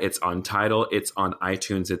Spotify. It's on Tidal. It's on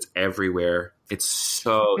iTunes. It's everywhere. It's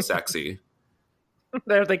so sexy.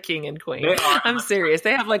 They're the king and queen. I'm serious.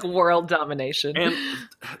 They have like world domination. And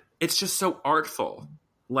it's just so artful.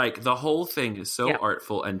 Like the whole thing is so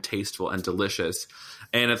artful and tasteful and delicious.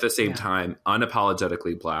 And at the same time,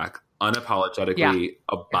 unapologetically Black, unapologetically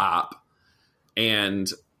a bop. And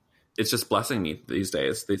it's just blessing me these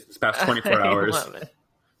days, these past 24 hours.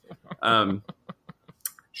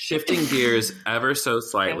 Shifting gears ever so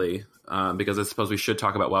slightly, because I suppose we should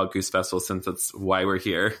talk about Wild Goose Festival since that's why we're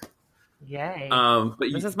here. Yay. But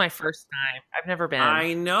this is my first time. I've never been.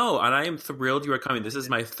 I know, and I am thrilled you are coming. This is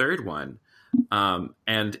my third one.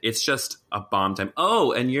 And it's just a bomb time.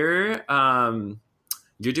 Oh, and you're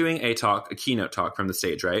doing a keynote talk from the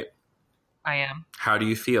stage, right? I am. How do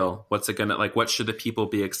you feel? What's it gonna like? What should the people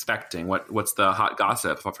be expecting? What's the hot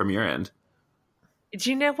gossip from your end? Do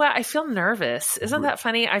you know what? I feel nervous. Isn't that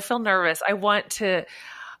funny? I feel nervous.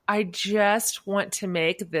 I just want to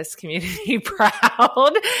make this community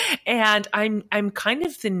proud, and I'm kind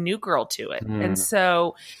of the new girl to it. And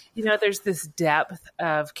so, there's this depth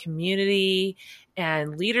of community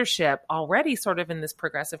and leadership already sort of in this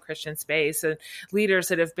progressive Christian space, and leaders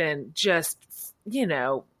that have been just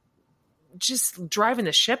driving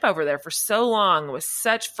the ship over there for so long with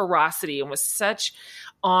such ferocity and with such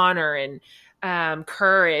honor and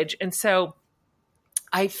courage. And so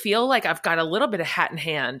I feel like I've got a little bit of hat in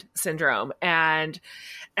hand syndrome. And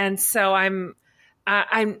so I'm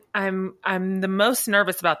the most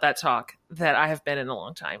nervous about that talk that I have been in a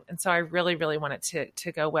long time. And so I really, really want it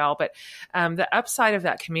to go well. But the upside of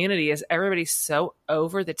that community is everybody's so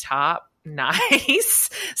over the top nice,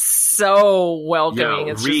 so welcoming.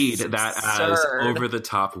 Yo, It's read just that absurd. as over the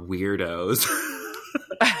top weirdos.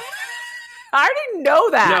 I didn't know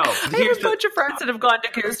that. No, I have a bunch of friends that have gone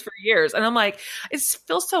to Goose for years. And I'm like, it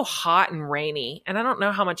feels so hot and rainy. And I don't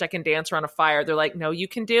know how much I can dance around a fire. They're like, no, you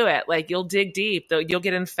can do it. Like, you'll dig deep. Though you'll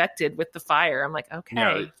get infected with the fire. I'm like,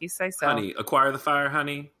 okay, if you say so. Honey, acquire the fire,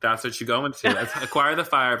 honey. That's what you go into. Acquire the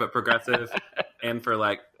fire, but progressive and for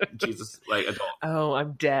like Jesus, like adult. Oh,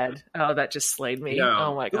 I'm dead. Oh, that just slayed me. Yeah.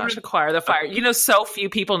 Oh my gosh, acquire the fire. You know, so few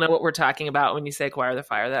people know what we're talking about when you say acquire the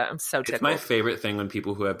fire. That I'm so tickled. It's my favorite thing when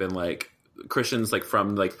people who have been like Christians like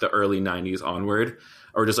from like the early 90s onward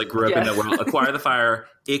or just like grew up in the world acquire the fire.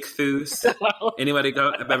 Ichthus. Anybody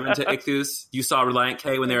go have ever been to Ichthus? You saw Reliant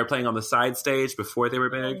K when they were playing on the side stage before they were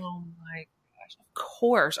big? Oh my gosh, of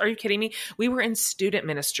course. Are you kidding me? We were in student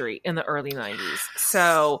ministry in the early 90s.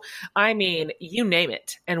 So I mean, you name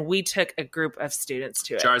it, and we took a group of students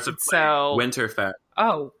to it. Jars of Clay, Winterfest.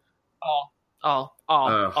 All.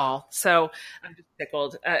 So I'm just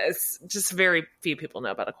tickled. It's just very few people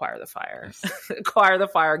know about Acquire the Fire. Acquire the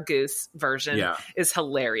Fire Goose version is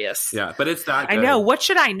hilarious. Yeah, but it's that good. I know. What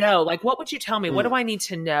should I know? Like, what would you tell me? What do I need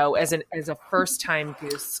to know as a first time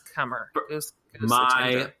Goose comer? Goose My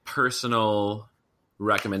attender? personal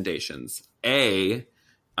recommendations.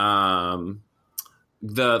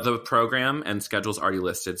 The program and schedule's already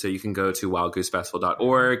listed, so you can go to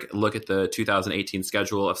wildgoosefestival.org, look at the 2018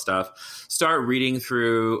 schedule of stuff, start reading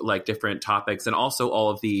through like different topics, and also all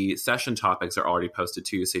of the session topics are already posted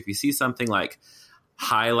too. So if you see something, like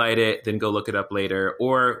highlight it, then go look it up later,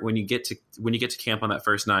 or when you get to camp on that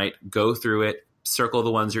first night, go through it, circle the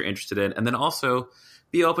ones you're interested in, and then also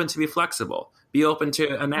be open to be flexible. Be open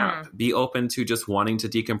to a nap. Be open to just wanting to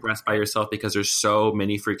decompress by yourself because there's so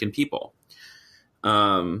many freaking people.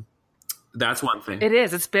 That's one thing. It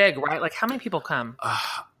is. It's big, right? Like, how many people come?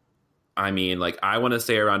 I mean, like, I want to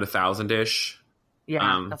say around 1,000-ish.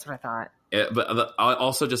 Yeah, that's what I thought. But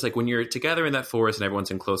also just like when you're together in that forest and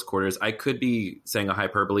everyone's in close quarters, I could be saying a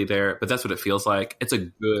hyperbole there, but that's what it feels like. It's a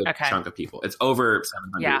good chunk of people. It's over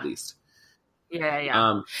 700 at least.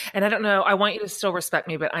 Yeah. And I don't know. I want you to still respect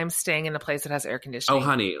me, but I'm staying in a place that has air conditioning. Oh,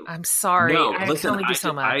 honey. I'm sorry. No, I listen, can only do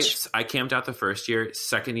so much. I camped out the first year.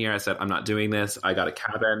 Second year, I said, I'm not doing this. I got a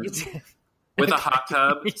cabin with a hot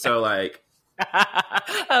tub. So, like...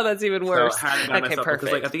 oh, that's even worse. So I had it by myself. Perfect.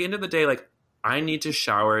 Because, like, at the end of the day, like, I need to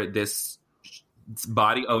shower this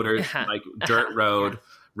body odor, like, dirt road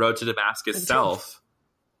to Damascus self.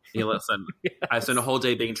 You know, listen, I spent a whole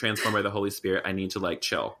day being transformed by the Holy Spirit. I need to, like,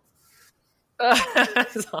 chill.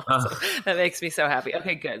 That's awesome. That makes me so happy.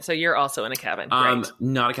 Okay, good. So you're also in a cabin. Great.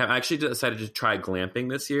 Not a cabin. I actually decided to try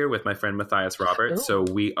glamping this year with my friend Matthias Roberts. Ooh. So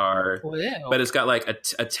we are, but it's got like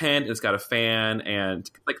a tent, it's got a fan, and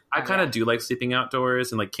like I kind of do like sleeping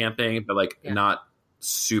outdoors and like camping, but like not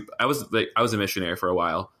super. I was a missionary for a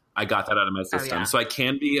while. I got that out of my system, so I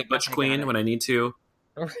can be a butch queen when I need to.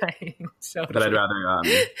 Right. So, but I'd rather.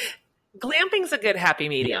 Glamping's a good happy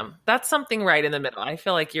medium. Yeah. That's something right in the middle. I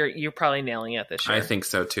feel like you're probably nailing it this year. I think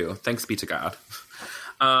so too. Thanks be to God.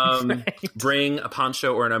 Bring a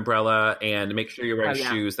poncho or an umbrella and make sure you're wearing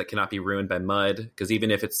shoes that cannot be ruined by mud. Because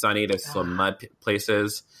even if it's sunny, there's some mud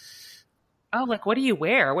places. Oh, like what do you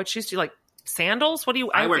wear? What shoes do you like? Sandals? What do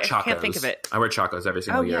you? I wear chacos. I can't think of it. I wear chacos every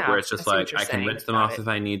single year, where it's just like I can rinse them off if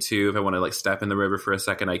I need to. If I want to like step in the river for a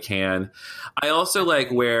second, I can. I also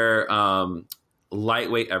like wear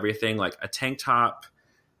lightweight everything, like a tank top.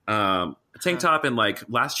 And like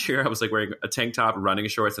last year I was like wearing a tank top, running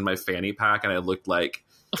shorts, and my fanny pack, and I looked like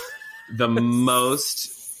the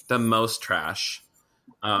most trash.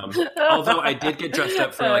 Although I did get dressed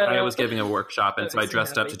up for like I was giving a workshop, and so I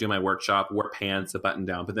dressed up to do my workshop, wore pants, a button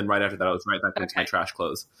down, but then right after that I was right back into my trash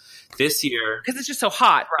clothes. This year, because it's just so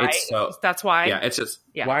hot, right? That's why. Yeah, it's just.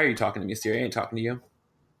 Yeah. Why are you talking to me, Siri? I ain't talking to you.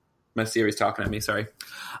 My Siri's talking at me. Sorry. Okay,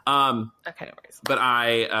 no worries. But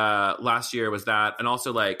I last year was that, and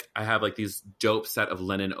also like I have like these dope set of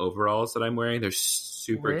linen overalls that I'm wearing. They're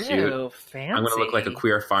super cute. Fancy. I'm gonna look like a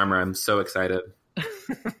queer farmer. I'm so excited.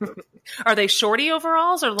 Are they shorty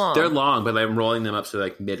overalls or long? They're long, but I'm rolling them up to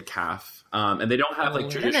like mid calf. And they don't have like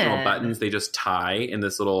traditional buttons. They just tie in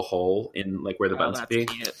this little hole in like where the buttons be.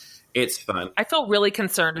 Cute. It's fun. I feel really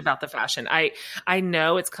concerned about the fashion. I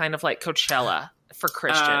know it's kind of like Coachella for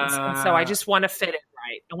Christians, and so I just want to fit it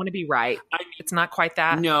right. I want to be right. It's not quite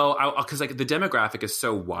that. No, because like the demographic is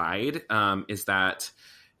so wide. Is that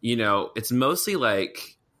it's mostly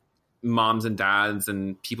like moms and dads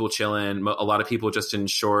and people chilling. A lot of people just in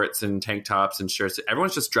shorts and tank tops and shirts.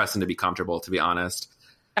 Everyone's just dressing to be comfortable, to be honest.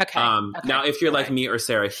 Okay. Now, if you're like me or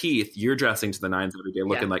Sarah Heath, you're dressing to the nines every day,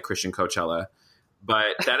 looking like Christian Coachella.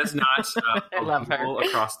 but that is not I love her. rule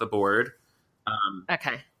across the board.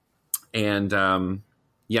 Okay. And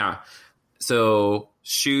yeah, so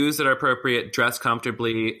shoes that are appropriate, dress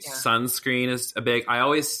comfortably, sunscreen is a big. I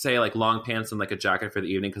always say like long pants and like a jacket for the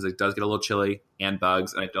evening because it does get a little chilly, and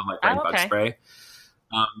bugs, and I don't like wearing bug spray.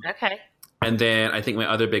 Okay. And then I think my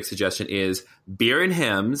other big suggestion is beer and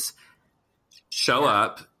hymns. Show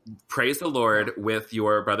up, praise the Lord with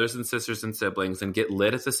your brothers and sisters and siblings, and get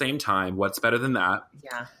lit at the same time. What's better than that?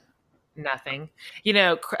 Yeah. Nothing. You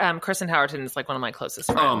know, Kristen Howerton is like one of my closest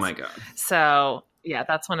friends. Oh my God. So yeah,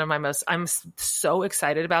 that's one of my I'm so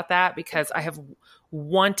excited about that because I have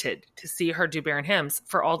wanted to see her do Baron Hymns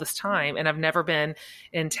for all this time. And I've never been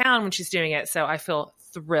in town when she's doing it. So I feel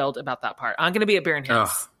thrilled about that part. I'm going to be at Baron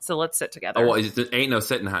Hymns. So let's sit together. Oh, well, ain't no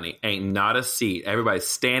sitting, honey. Ain't not a seat. Everybody's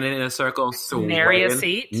standing in a circle. Nary a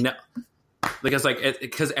seat? No. Because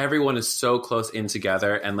because everyone is so close in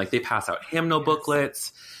together, and like they pass out hymnal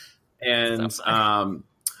booklets. And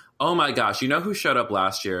oh my gosh, you know who showed up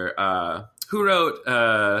last year? Who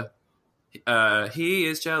wrote He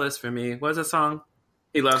Is Jealous for Me? What was that song?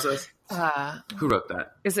 He Loves Us. Who wrote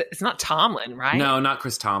that? It's not Tomlin, right? No, not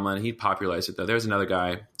Chris Tomlin. He popularized it though. There's another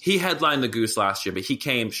guy. He headlined the Goose last year, but he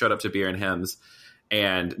showed up to Beer and Hymns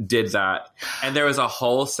and did that. And there was a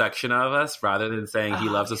whole section of us, rather than saying he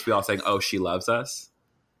loves us, we all saying, oh, she loves us.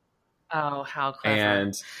 Oh, how clever.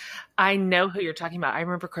 And I know who you're talking about. I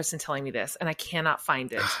remember Kristen telling me this, and I cannot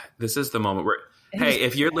find it. This is the moment where, hey,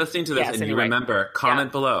 if you're listening to this and you remember,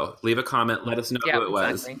 comment below. Leave a comment. Let us know who it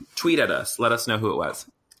was. Exactly. Tweet at us. Let us know who it was.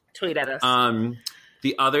 Tweet at us.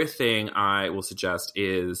 The other thing I will suggest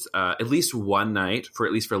is at least one night, for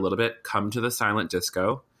at least for a little bit, come to the silent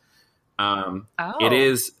disco. It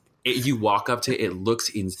is, you walk up to it, it looks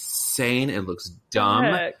insane. It looks dumb.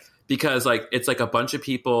 Heck. Because like it's like a bunch of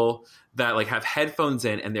people that like have headphones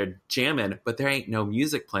in and they're jamming, but there ain't no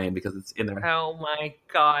music playing because it's in there. Oh my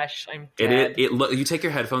gosh, I'm dead. You take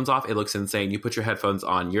your headphones off, it looks insane. You put your headphones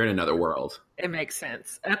on, you're in another world. It makes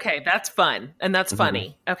sense. Okay, that's fun and that's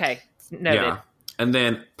funny. Okay, noted. Yeah. And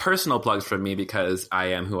then personal plugs from me because I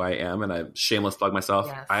am who I am, and I shameless plug myself.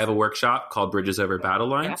 Yes. I have a workshop called Bridges Over Battle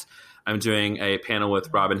Lines. Yeah. I'm doing a panel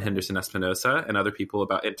with Robin Henderson Espinosa and other people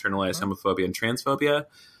about internalized homophobia and transphobia.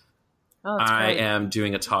 Oh, I am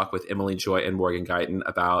doing a talk with Emily Joy and Morgan Guyton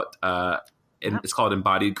about, it's called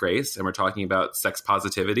Embodied Grace, and we're talking about sex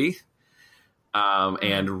positivity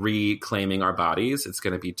and reclaiming our bodies. It's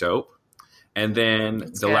going to be dope. And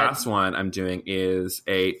then last one I'm doing is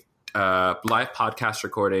a live podcast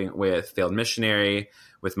recording with Failed Missionary,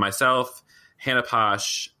 with myself, Hannah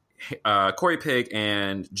Posh, Corey Pig,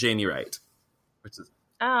 and Jamie Wright.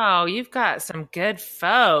 You've got some good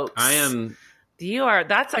folks.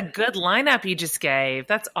 That's a good lineup you just gave.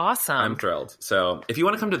 That's awesome. I'm thrilled. So if you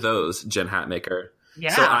want to come to those, Jen Hatmaker,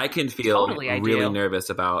 so I can feel really nervous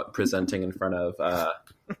about presenting in front of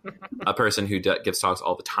a person who gives talks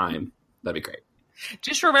all the time, that'd be great.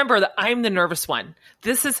 Just remember that I'm the nervous one.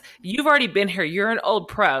 You've already been here. You're an old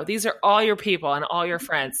pro. These are all your people and all your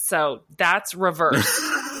friends. So that's reversed.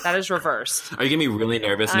 That is reversed. Are you going to be really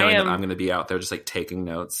nervous knowing that I'm going to be out there just like taking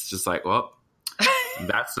notes? Just like, well,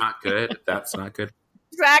 that's not good. That's not good.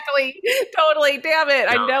 Exactly. Totally. Damn it.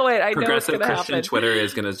 No, I know it. I know it's going to happen. Progressive Christian Twitter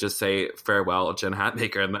is going to just say farewell, Jen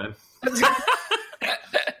Hatmaker, and then...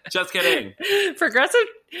 Just kidding. Progressive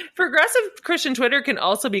Christian Twitter can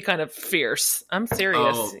also be kind of fierce. I'm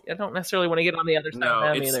serious. I don't necessarily want to get on the other side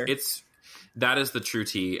of them either. That is the true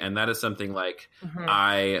tea, and that is something like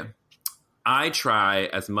I try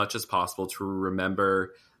as much as possible to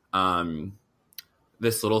remember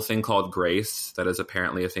this little thing called grace that is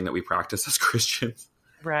apparently a thing that we practice as Christians.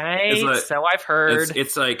 Right. Like, so I've heard.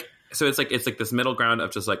 It's like this middle ground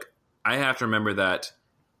of just like, I have to remember that,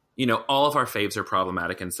 you know, all of our faves are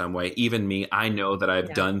problematic in some way. Even me, I know that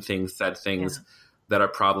I've done things, said things that are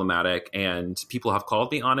problematic, and people have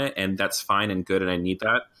called me on it, and that's fine and good, and I need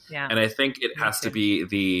that. Yeah. And I think it has to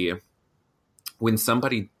be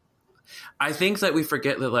I think that we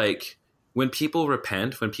forget that, like, when people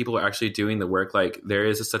repent, when people are actually doing the work, like, there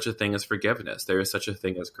is such a thing as forgiveness. There is such a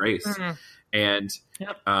thing as grace. Mm-hmm. And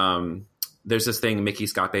there's this thing Mickey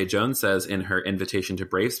Scope Jones says in her invitation to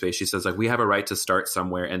Brave Space. She says, like, we have a right to start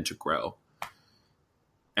somewhere and to grow.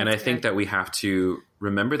 And I think that we have to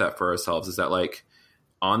remember that for ourselves, is that, like,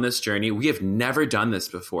 on this journey, we have never done this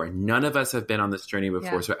before. None of us have been on this journey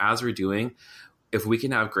before. Yeah. So as we're doing, if we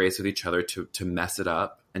can have grace with each other to mess it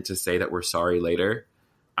up and to say that we're sorry later,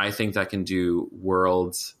 I think that can do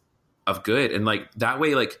worlds of good. And like that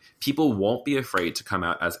way, like people won't be afraid to come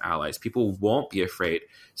out as allies. People won't be afraid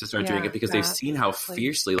to start doing it because they've seen how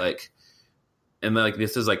fiercely like and like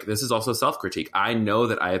this is also self-critique. I know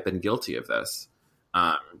that I have been guilty of this,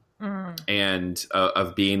 and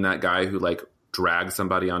of being that guy who like drags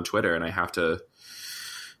somebody on Twitter, and I have to,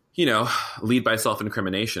 lead by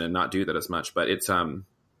self-incrimination and not do that as much. But it's one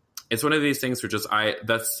of these things where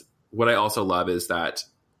that's what I also love, is that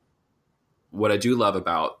what I do love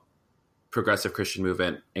about progressive Christian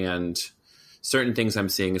movement and certain things I'm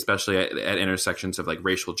seeing, especially at intersections of like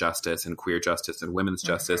racial justice and queer justice and women's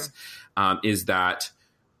justice, is that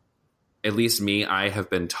at least me, I have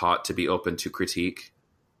been taught to be open to critique.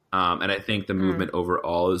 And I think the movement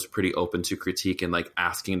overall is pretty open to critique and like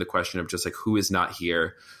asking the question of just like, who is not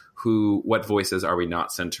here? What voices are we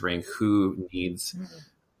not centering? Who needs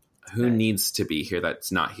to be here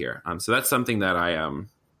that's not here? So that's something that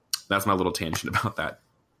that's my little tangent about that.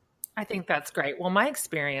 I think that's great. Well, my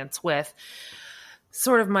experience with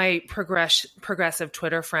sort of my progressive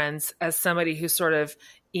Twitter friends, as somebody who sort of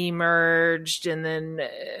emerged and then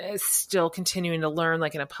is still continuing to learn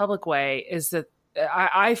like in a public way, is that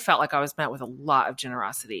I felt like I was met with a lot of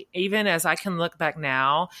generosity. Even as I can look back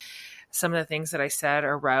now, some of the things that I said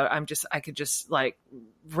or wrote, I could just like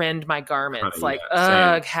rend my garments,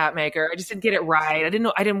 ugh, Hatmaker. I just didn't get it right. I didn't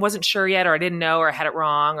know, wasn't sure yet, or I didn't know, or I had it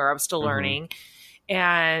wrong, or I was still learning.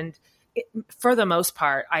 And for the most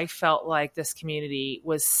part, I felt like this community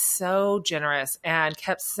was so generous and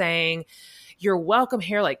kept saying, you're welcome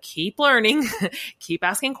here. Like, keep learning, keep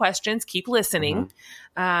asking questions, keep listening,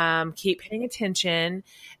 keep paying attention,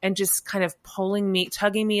 and just kind of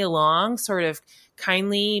tugging me along sort of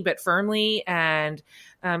kindly but firmly. And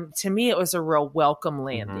to me, it was a real welcome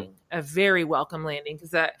landing, a very welcome landing,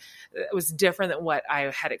 because that it was different than what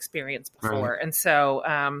I had experienced before. Right. And so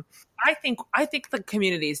I think the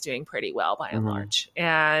community is doing pretty well by and large.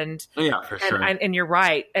 And yeah, for sure. And you're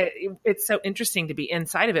right. It's so interesting to be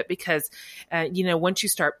inside of it because, once you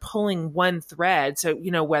start pulling one thread, so,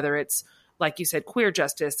 whether it's, like you said, queer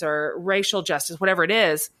justice or racial justice, whatever it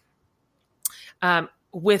is,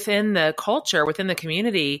 within the culture, within the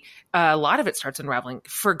community, a lot of it starts unraveling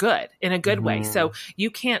for good, in a good way. So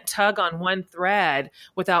you can't tug on one thread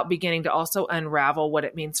without beginning to also unravel what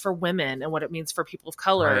it means for women and what it means for people of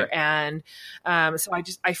color. Right. And so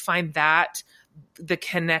I find that the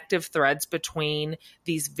connective threads between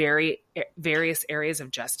these various areas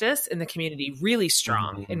of justice in the community really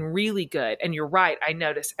strong and really good. And you're right. I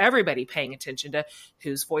notice everybody paying attention to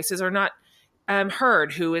whose voices are not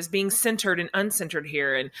heard, who is being centered and uncentered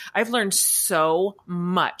here. And I've learned so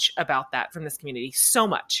much about that from this community, so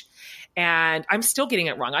much. And I'm still getting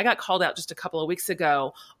it wrong. I got called out just a couple of weeks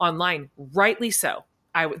ago online, rightly so.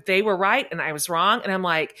 They were right and I was wrong. And I'm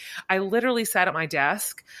like, I literally sat at my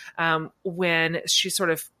desk when she sort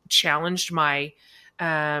of challenged my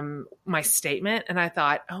statement. And I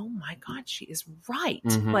thought, oh my God, she is right.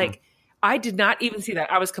 Like, I did not even see that.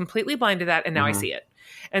 I was completely blind to that. And now I see it.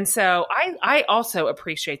 And so I also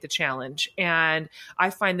appreciate the challenge. And I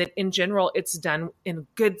find that in general, it's done in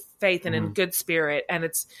good faith and in good spirit. And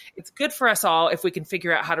it's good for us all if we can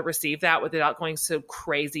figure out how to receive that without going so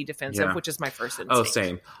crazy defensive, which is my first instinct. Oh,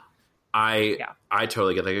 same. I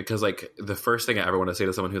totally get that, because like the first thing I ever want to say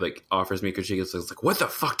to someone who like offers me critique is like, what the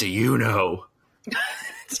fuck do you know?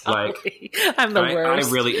 Totally. Like, I'm the worst.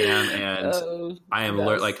 I really am. And I am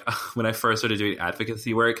like, when I first started doing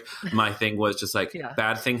advocacy work, my thing was just like,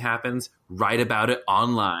 bad thing happens, write about it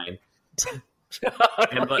online.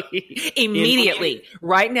 Immediately,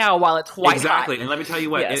 right now, while it's white exactly. hot. And let me tell you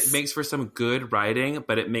what, it makes for some good writing,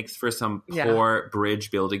 but it makes for some poor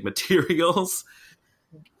bridge building materials.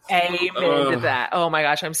 Amen to that. Oh my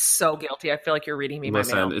gosh, I'm so guilty. I feel like you're reading me my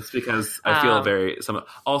mail. It's because I feel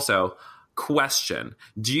also, question,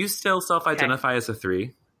 do you still self-identify as a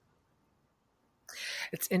 3?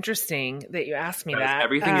 It's interesting that you asked me that.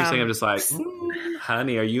 Everything you're saying, I'm just like,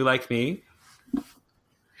 honey, are you like me?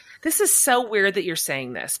 This is so weird that you're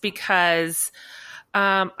saying this, because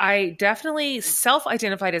I definitely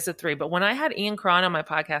self-identified as a 3. But when I had Ian Cron on my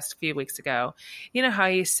podcast a few weeks ago, you know how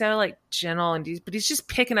he's so like gentle but he's just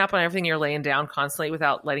picking up on everything you're laying down constantly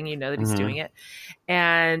without letting you know that he's doing it.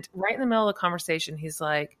 And right in the middle of the conversation, he's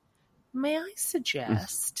like, may I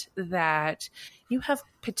suggest that you have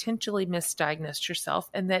potentially misdiagnosed yourself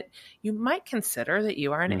and that you might consider that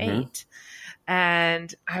you are an 8.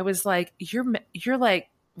 And I was like, you're like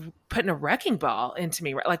putting a wrecking ball into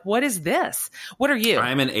me. Like, what is this? What are you?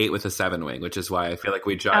 I'm an 8 with a 7 wing, which is why I feel like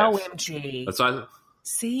we jive. OMG. That's why.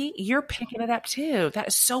 See, you're picking it up too. That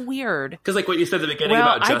is so weird. Because like what you said at the beginning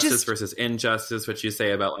about justice versus injustice, what you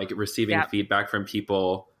say about like receiving feedback from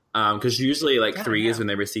people. Because usually like 3s when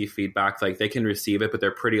they receive feedback, like they can receive it, but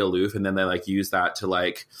they're pretty aloof, and then they like use that to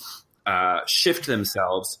like shift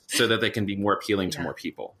themselves so that they can be more appealing to more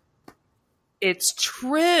people. It's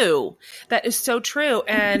true. That is so true.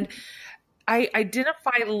 And I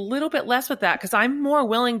identify a little bit less with that because I'm more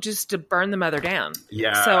willing just to burn the mother down.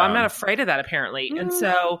 Yeah. So I'm not afraid of that apparently. And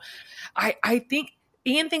so I think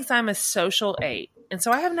Ian thinks I'm a social 8. And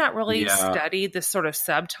so I have not really studied the sort of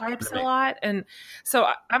subtypes a lot. And so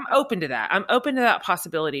I'm open to that. I'm open to that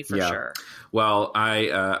possibility for sure. Well,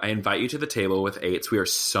 I invite you to the table with 8s. We are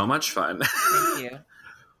so much fun. Thank you.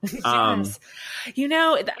 Yes. You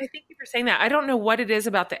know, I thank you for saying that. I don't know what it is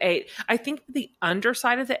about the 8. I think the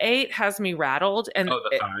underside of the 8 has me rattled, and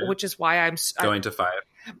which is why I'm going to 5.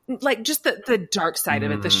 Like just the dark side of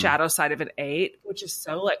it, the shadow side of an 8, which is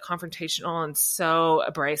so like confrontational and so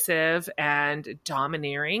abrasive and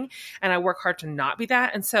domineering. And I work hard to not be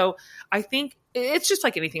that. And so I think it's just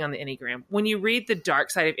like anything on the Enneagram. When you read the dark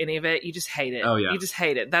side of any of it, you just hate it. Oh yeah. You just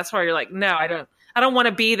hate it. That's why you're like, no, I don't want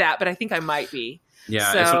to be that, but I think I might be.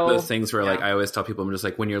 Yeah, it's one of those things where like I always tell people, I'm just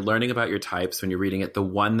like, when you're learning about your types, when you're reading it, the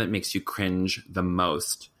one that makes you cringe the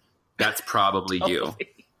most, that's probably you.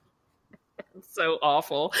 It's so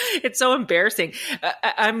awful. It's so embarrassing.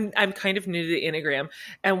 I'm kind of new to the Enneagram.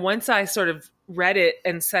 And once I sort of read it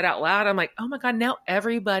and said out loud, I'm like, oh my God, now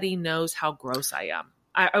everybody knows how gross I am.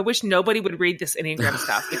 I wish nobody would read this Enneagram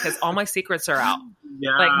stuff because all my secrets are out.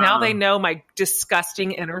 Yeah. Like now they know my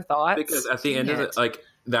disgusting inner thoughts. Because at the end of it, like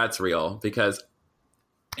that's real because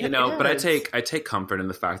you know, but I take comfort in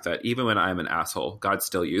the fact that even when I'm an asshole, God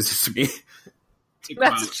still uses me.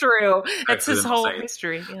 That's true. That's his whole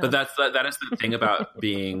history. Yeah. But that is the thing about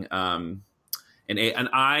being an 8. And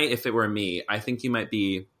if it were me, I think you might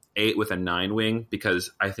be 8 with a 9 wing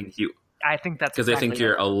because I think that's because I think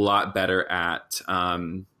you're a lot better at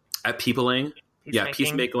peopling.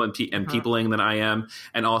 Peacemaking and peopling than I am,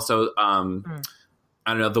 and also I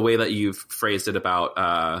don't know the way that you've phrased it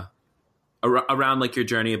about. Around like your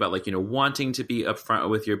journey about like, you know, wanting to be upfront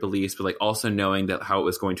with your beliefs, but like also knowing that how it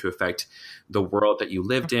was going to affect the world that you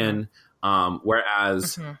lived in.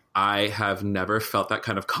 Whereas I have never felt that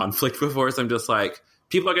kind of conflict before. So I'm just like,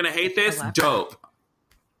 people are going to hate this. Dope.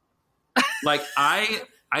 Like I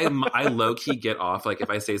low key get off. Like if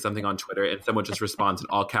I say something on Twitter and someone just responds in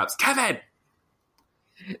all caps, Kevin.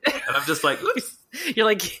 And I'm just like, oops. You're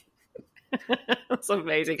like, that's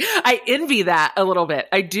amazing. I envy that a little bit.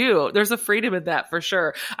 I do. There's a freedom in that for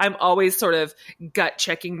sure. I'm always sort of gut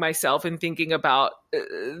checking myself and thinking about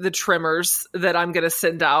the tremors that I'm going to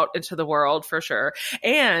send out into the world for sure.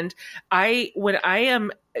 And when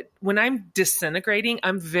I'm disintegrating,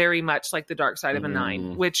 I'm very much like the dark side of a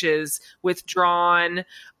 9, which is withdrawn.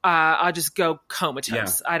 I'll just go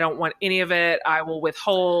comatose. I don't want any of it. I will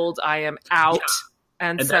withhold. I am out. Yeah.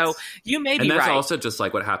 And so you may be right. And that's also just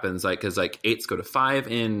like what happens, like, cause like 8s go to 5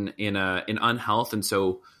 in unhealth. And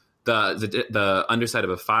so the underside of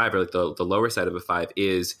a 5 or like the lower side of a 5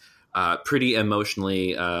 is, pretty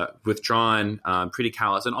emotionally, withdrawn, pretty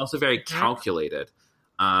callous and also very calculated.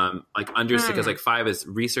 Because like 5 is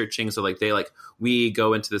researching. So like we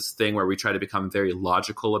go into this thing where we try to become very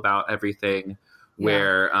logical about everything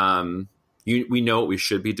where, we know what we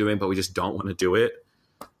should be doing, but we just don't want to do it.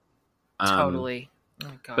 Totally. Oh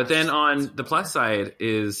my gosh, but then on the plus side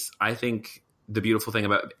is, I think the beautiful thing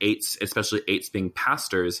about 8s, especially 8s being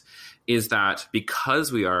pastors, is that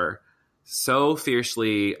because we are so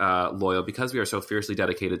fiercely loyal, because we are so fiercely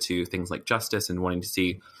dedicated to things like justice and wanting to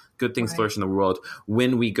see good things flourish in the world,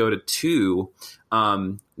 when we go to 2,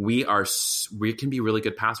 we can be really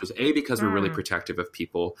good pastors. A, because we're really protective of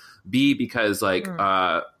people. B, because like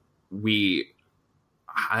I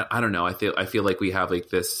don't know. I feel like we have like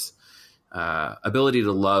this ability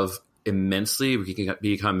to love immensely. We can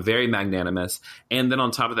become very magnanimous. And then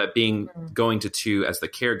on top of that, going to 2 as the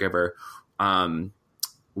caregiver,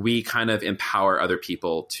 we kind of empower other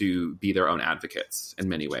people to be their own advocates in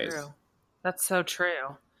many ways. That's so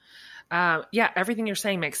true. Everything you're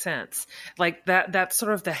saying makes sense. Like that's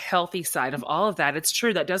sort of the healthy side of all of that. It's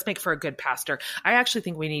true. That does make for a good pastor. I actually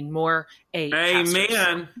think we need more 8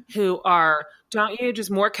 pastors who are, don't you, just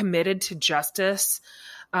more committed to justice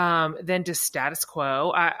than to status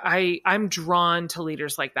quo. I'm drawn to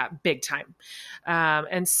leaders like that big time.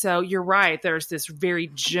 And so you're right. There's this very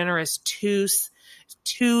generous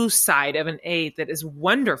two side of an 8 that is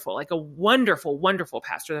wonderful, like a wonderful, wonderful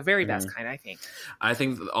pastor, the very best kind, I think. I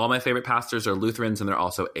think all my favorite pastors are Lutherans and they're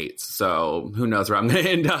also 8s. So who knows where I'm going to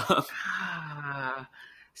end up.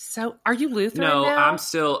 So are you Lutheran No, now? I'm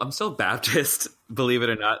still Baptist, believe it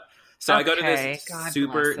or not. So I go to this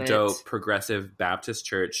super dope progressive Baptist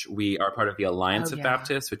church. We are part of the Alliance of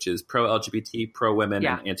Baptists, which is pro-LGBT, pro-women,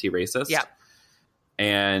 and anti-racist. Yeah.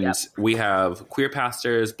 And we have queer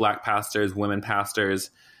pastors, Black pastors, women pastors,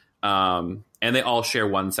 and they all share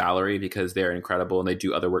one salary because they're incredible and they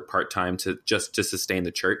do other work part-time to sustain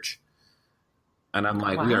the church. And I'm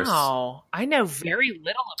like, wow, I know very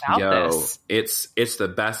little about this. It's the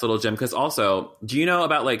best little gym. Because also, do you know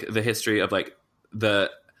about like the history of like the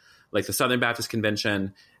Southern Baptist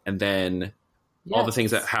Convention and then all the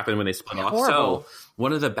things that happened when they split off? So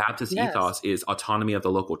one of the Baptist ethos is autonomy of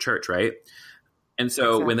the local church, right? And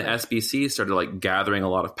so when the SBC started like gathering a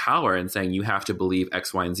lot of power and saying you have to believe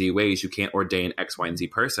X, Y, and Z ways, you can't ordain X, Y, and Z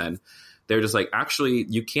person. They're just like, actually,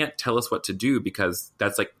 you can't tell us what to do because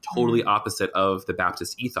that's like totally opposite of the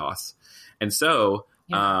Baptist ethos. And so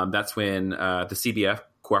that's when the CBF,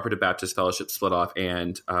 Cooperative Baptist Fellowship, split off.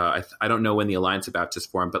 And I don't know when the Alliance of Baptists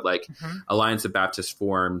formed, but like Alliance of Baptists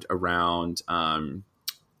formed around,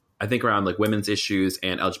 I think around like women's issues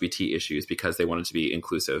and LGBT issues because they wanted to be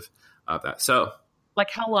inclusive of that. So like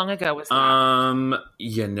how long ago was that?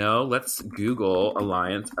 Let's Google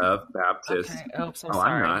Alliance of Baptists. Okay. Oh, so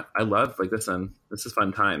sorry. I'm not. I love listen. This is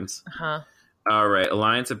fun times. Uh-huh. All right.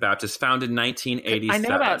 Alliance of Baptists, founded in 1987. I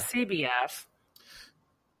know about CBF.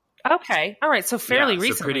 Okay. All right. So fairly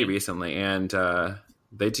recently. So pretty recently. And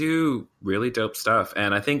they do really dope stuff.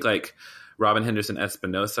 And I think like Robin Henderson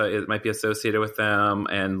Espinosa might be associated with them.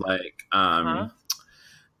 And like,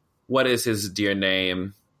 what is his dear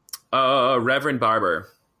name? Reverend Barber.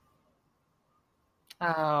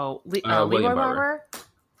 Leroy William Barber?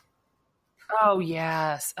 Oh,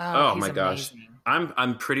 yes. Oh he's my gosh. amazing.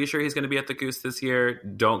 I'm pretty sure he's going to be at the Goose this year.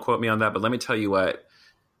 Don't quote me on that, but let me tell you what.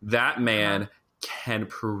 That man can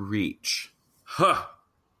preach. Huh.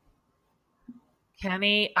 Can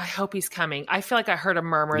he? I hope he's coming. I feel like I heard a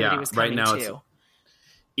murmur that he was coming right now too.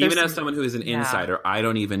 Even as someone who is an insider, I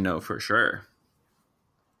don't even know for sure.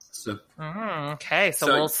 So, okay, so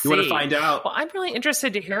we'll see. You want to find out? Well, I'm really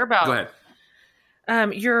interested to hear about. Go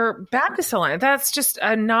ahead. Your Baptist Alliance. That's just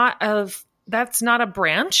that's not a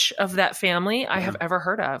branch of that family I have ever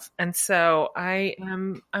heard of, and so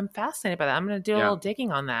I'm fascinated by that. I'm going to do a little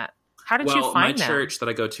digging on that. How did you find that? My church that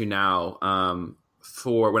I go to now,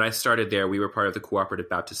 for when I started there, we were part of the Cooperative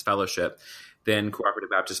Baptist Fellowship. Then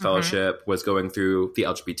Cooperative Baptist Fellowship was going through the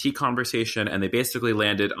LGBT conversation, and they basically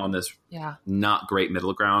landed on this not great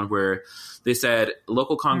middle ground where they said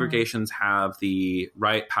local congregations have the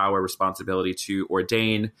right, power, responsibility to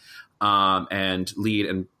ordain and lead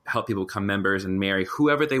and help people become members and marry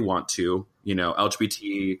whoever they want to,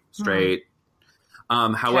 LGBT, straight.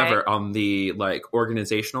 However, on the like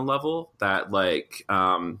organizational level that like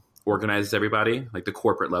organizes everybody, like the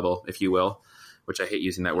corporate level, if you will, which I hate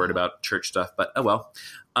using that word about church stuff, but oh well.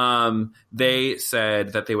 They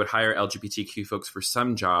said that they would hire LGBTQ folks for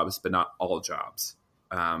some jobs, but not all jobs.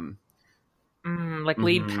 Like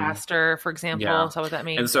lead pastor, for example. Yeah. Is that what that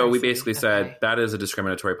means? And so we basically said that is a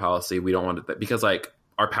discriminatory policy. We don't want it because like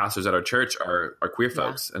our pastors at our church are queer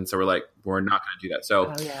folks. And so we're like, we're not going to do that.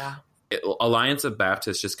 So Alliance of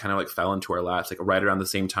Baptists just kind of like fell into our laps. Like right around the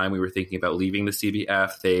same time we were thinking about leaving the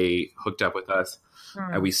CBF, they hooked up with us.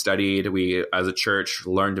 And we studied, we as a church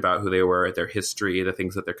learned about who they were, their history, the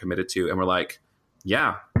things that they're committed to. And we're like,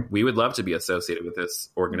 yeah, we would love to be associated with this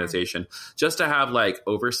organization just to have like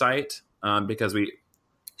oversight because we,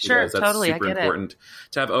 that's totally. super important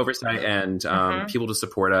to have oversight and people to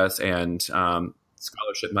support us and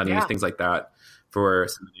scholarship money, things like that for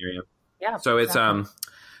seminarium. Yeah. So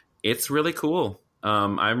it's really cool.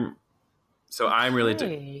 I'm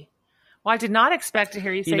really Well, I did not expect to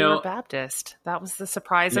hear you say you were Baptist. That was the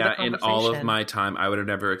surprise of the conversation. In all of my time, I would have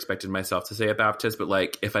never expected myself to say a Baptist. But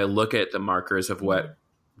like, if I look at the markers of what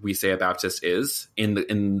we say a Baptist is in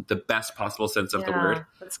the best possible sense of the word,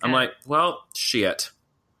 I'm like, well, shit.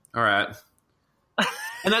 All right.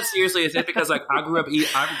 And that seriously is it because like I grew up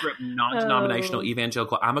non-denominational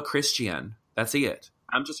evangelical. I'm a Christian. That's it.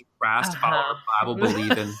 I'm just a fast follower, Bible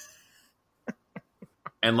believing.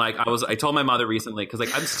 And like I told my mother recently because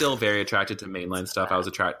like I'm still very attracted to mainline stuff. I was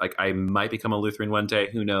attracted, like I might become a Lutheran one day.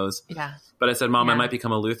 Who knows? Yeah. But I said, Mom, I might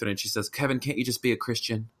become a Lutheran, and she says, Kevin, can't you just be a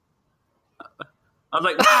Christian? I was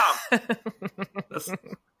like, Mom.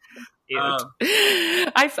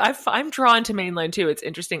 I'm drawn to mainline too. It's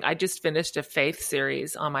interesting. I just finished a faith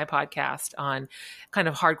series on my podcast on kind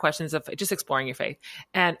of hard questions of just exploring your faith.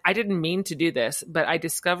 And I didn't mean to do this, but I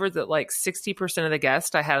discovered that like 60% of the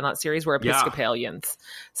guests I had on that series were Episcopalians.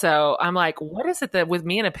 So I'm like, what is it that with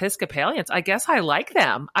me and Episcopalians? I guess I like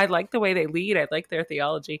them. I like the way they lead. I like their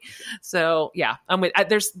theology. So yeah, I'm with.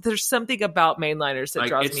 There's something about mainliners that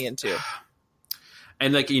draws me into.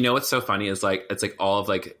 And like, what's so funny is like, it's like all of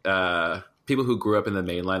like, people who grew up in the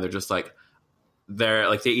mainline, they're just like, they're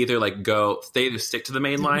like, they either stick to the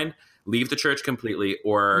main line, leave the church completely,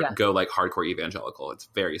 or go like hardcore evangelical. It's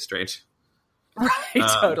very strange. Right,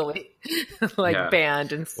 totally.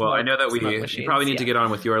 Band and smoke. Well, I know that you probably need to get on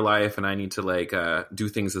with your life, and I need to like do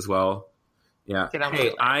things as well. Yeah.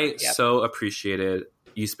 Hey, I so appreciated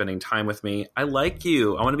you spending time with me. I like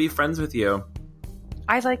you. I want to be friends with you.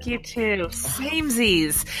 I like you too.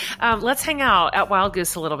 Samesies. Let's hang out at Wild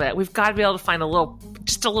Goose a little bit. We've got to be able to find a little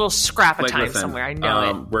scrap of time somewhere. I know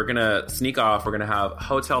it. We're going to sneak off. We're going to have a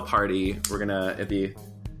hotel party. We're going to be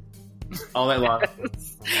all night long.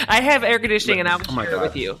 I have air conditioning and I'll share it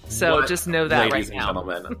with you. So what, just know that right now. Ladies and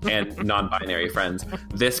gentlemen and non-binary friends,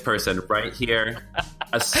 this person right here,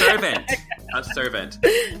 a servant.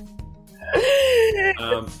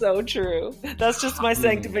 It's so true. That's just my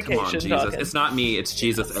sanctification. Come on, Jesus. It's not me. It's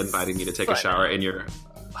Jesus inviting me to take a shower in your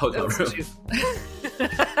hotel room.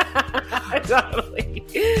 Totally.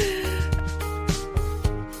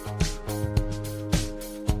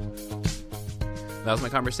 That was my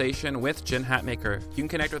conversation with Jen Hatmaker. You can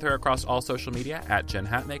connect with her across all social media at Jen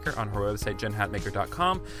Hatmaker, on her website,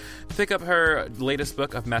 jenhatmaker.com. Pick up her latest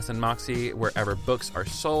book of Mess and Moxie wherever books are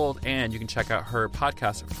sold, and you can check out her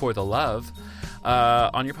podcast, For the Love,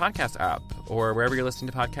 on your podcast app or wherever you're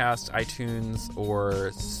listening to podcasts, iTunes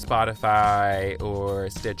or Spotify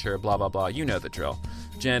or Stitcher, blah, blah, blah. You know the drill.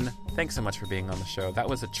 Jen, thanks so much for being on the show. That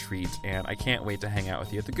was a treat, and I can't wait to hang out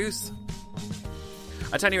with you at the Goose.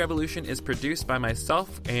 A Tiny Revolution is produced by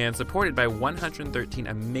myself and supported by 113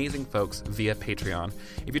 amazing folks via Patreon.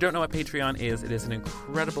 If you don't know what Patreon is, it is an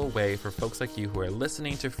incredible way for folks like you who are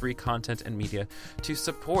listening to free content and media to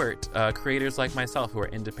support creators like myself who are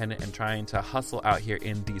independent and trying to hustle out here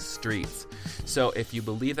in these streets. So if you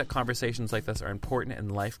believe that conversations like this are important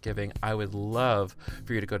and life-giving, I would love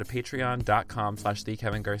for you to go to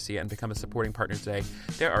patreon.com/TheKevinGarcia and become a supporting partner today.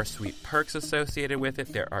 There are sweet perks associated with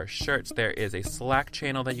it. There are shirts. There is a Slack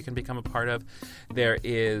channel that you can become a part of. There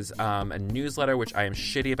is a newsletter, which I am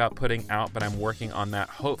shitty about putting out, but I'm working on that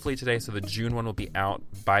hopefully today, so the June one will be out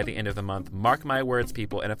by the end of the month. Mark my words,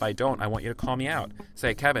 people, and if I don't, I want you to call me out.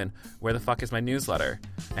 Say, Kevin, where the fuck is my newsletter?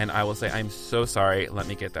 And I will say, I'm so sorry, let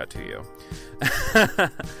me get that to you.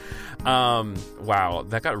 Wow,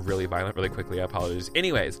 that got really violent really quickly. I apologize.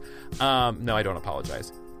 Anyways, no, I don't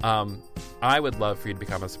apologize. I would love for you to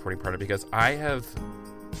become a supporting partner because I've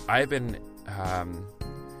been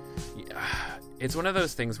it's one of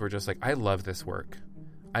those things where just like, I love this work.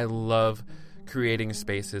 I love creating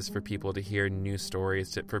spaces for people to hear new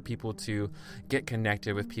stories, for people to get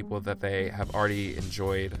connected with people that they have already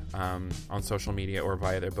enjoyed on social media or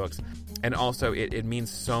via their books. And also it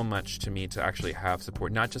means so much to me to actually have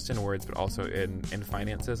support, not just in words, but also in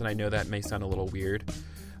finances. And I know that may sound a little weird,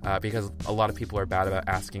 because a lot of people are bad about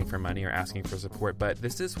asking for money or asking for support, but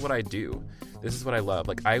this is what I do. This is what I love.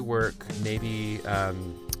 Like, I work maybe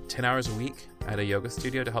 10 hours a week at a yoga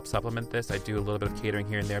studio to help supplement this. I do a little bit of catering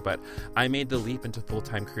here and there, but I made the leap into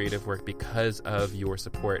full-time creative work because of your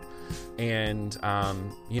support. And,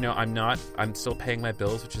 I'm still paying my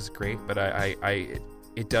bills, which is great, but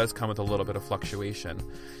it does come with a little bit of fluctuation.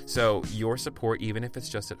 So your support, even if it's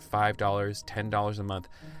just at $5, $10 a month,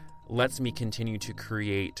 lets me continue to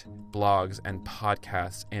create blogs and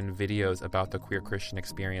podcasts and videos about the queer Christian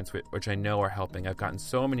experience, which I know are helping. I've gotten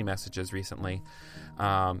so many messages recently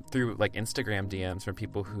through like Instagram DMs from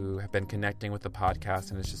people who have been connecting with the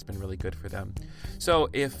podcast, and it's just been really good for them. So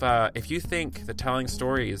if you think that telling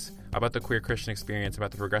stories about the queer Christian experience,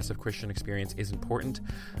 about the progressive Christian experience is important,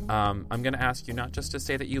 I'm going to ask you not just to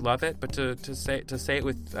say that you love it, but to say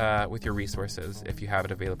it with your resources if you have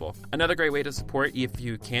it available. Another great way to support, if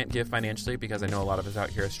you can't give financially, because I know a lot of us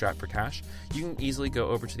out here are strapped for cash, you can easily go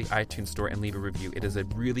over to the iTunes store and leave a review. It is a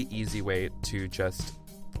really easy way to just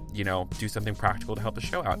do something practical to help the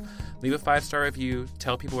show out. Leave a 5-star review,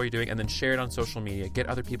 tell people what you're doing, and then share it on social media. Get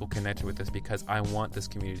other people connected with this because I want this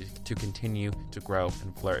community to continue to grow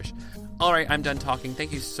and flourish. All right, I'm done talking.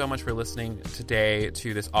 Thank you so much for listening today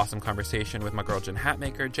to this awesome conversation with my girl, Jen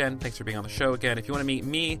Hatmaker. Jen, thanks for being on the show again. If you want to meet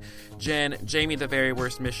me, Jen, Jamie the Very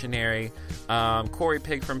Worst Missionary, Corey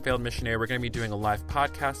Pig from Failed Missionary, we're going to be doing a live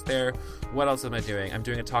podcast there. What else am I doing? I'm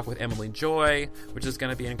doing a talk with Emily Joy, which is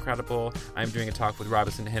going to be incredible. I'm doing a talk with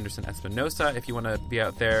Robinson Henderson Espinosa. If you want to be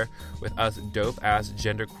out there with us dope-ass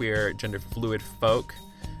genderqueer, gender-fluid folk,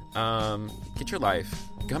 get your life.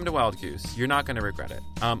 Come to Wild Goose. You're not going to regret it.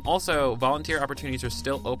 Also, volunteer opportunities are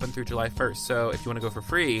still open through July 1st, so if you want to go for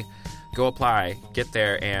free, go apply, get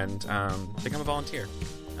there, and become a volunteer.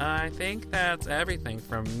 I think that's everything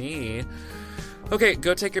from me. Okay,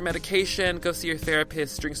 go take your medication, go see your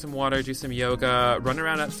therapist, drink some water, do some yoga, run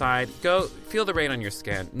around outside, go feel the rain on your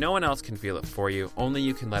skin. No one else can feel it for you. Only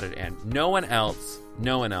you can let it in. No one else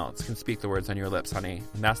can speak the words on your lips, honey.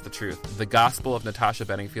 And that's the truth. The gospel of Natasha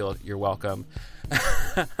Bedingfield, you're welcome.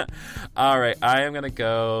 All right, I am going to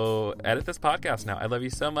go edit this podcast now. I love you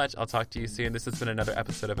so much. I'll talk to you soon. This has been another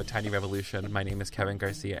episode of A Tiny Revolution. My name is Kevin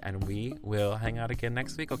Garcia, and we will hang out again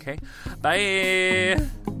next week, okay? Bye!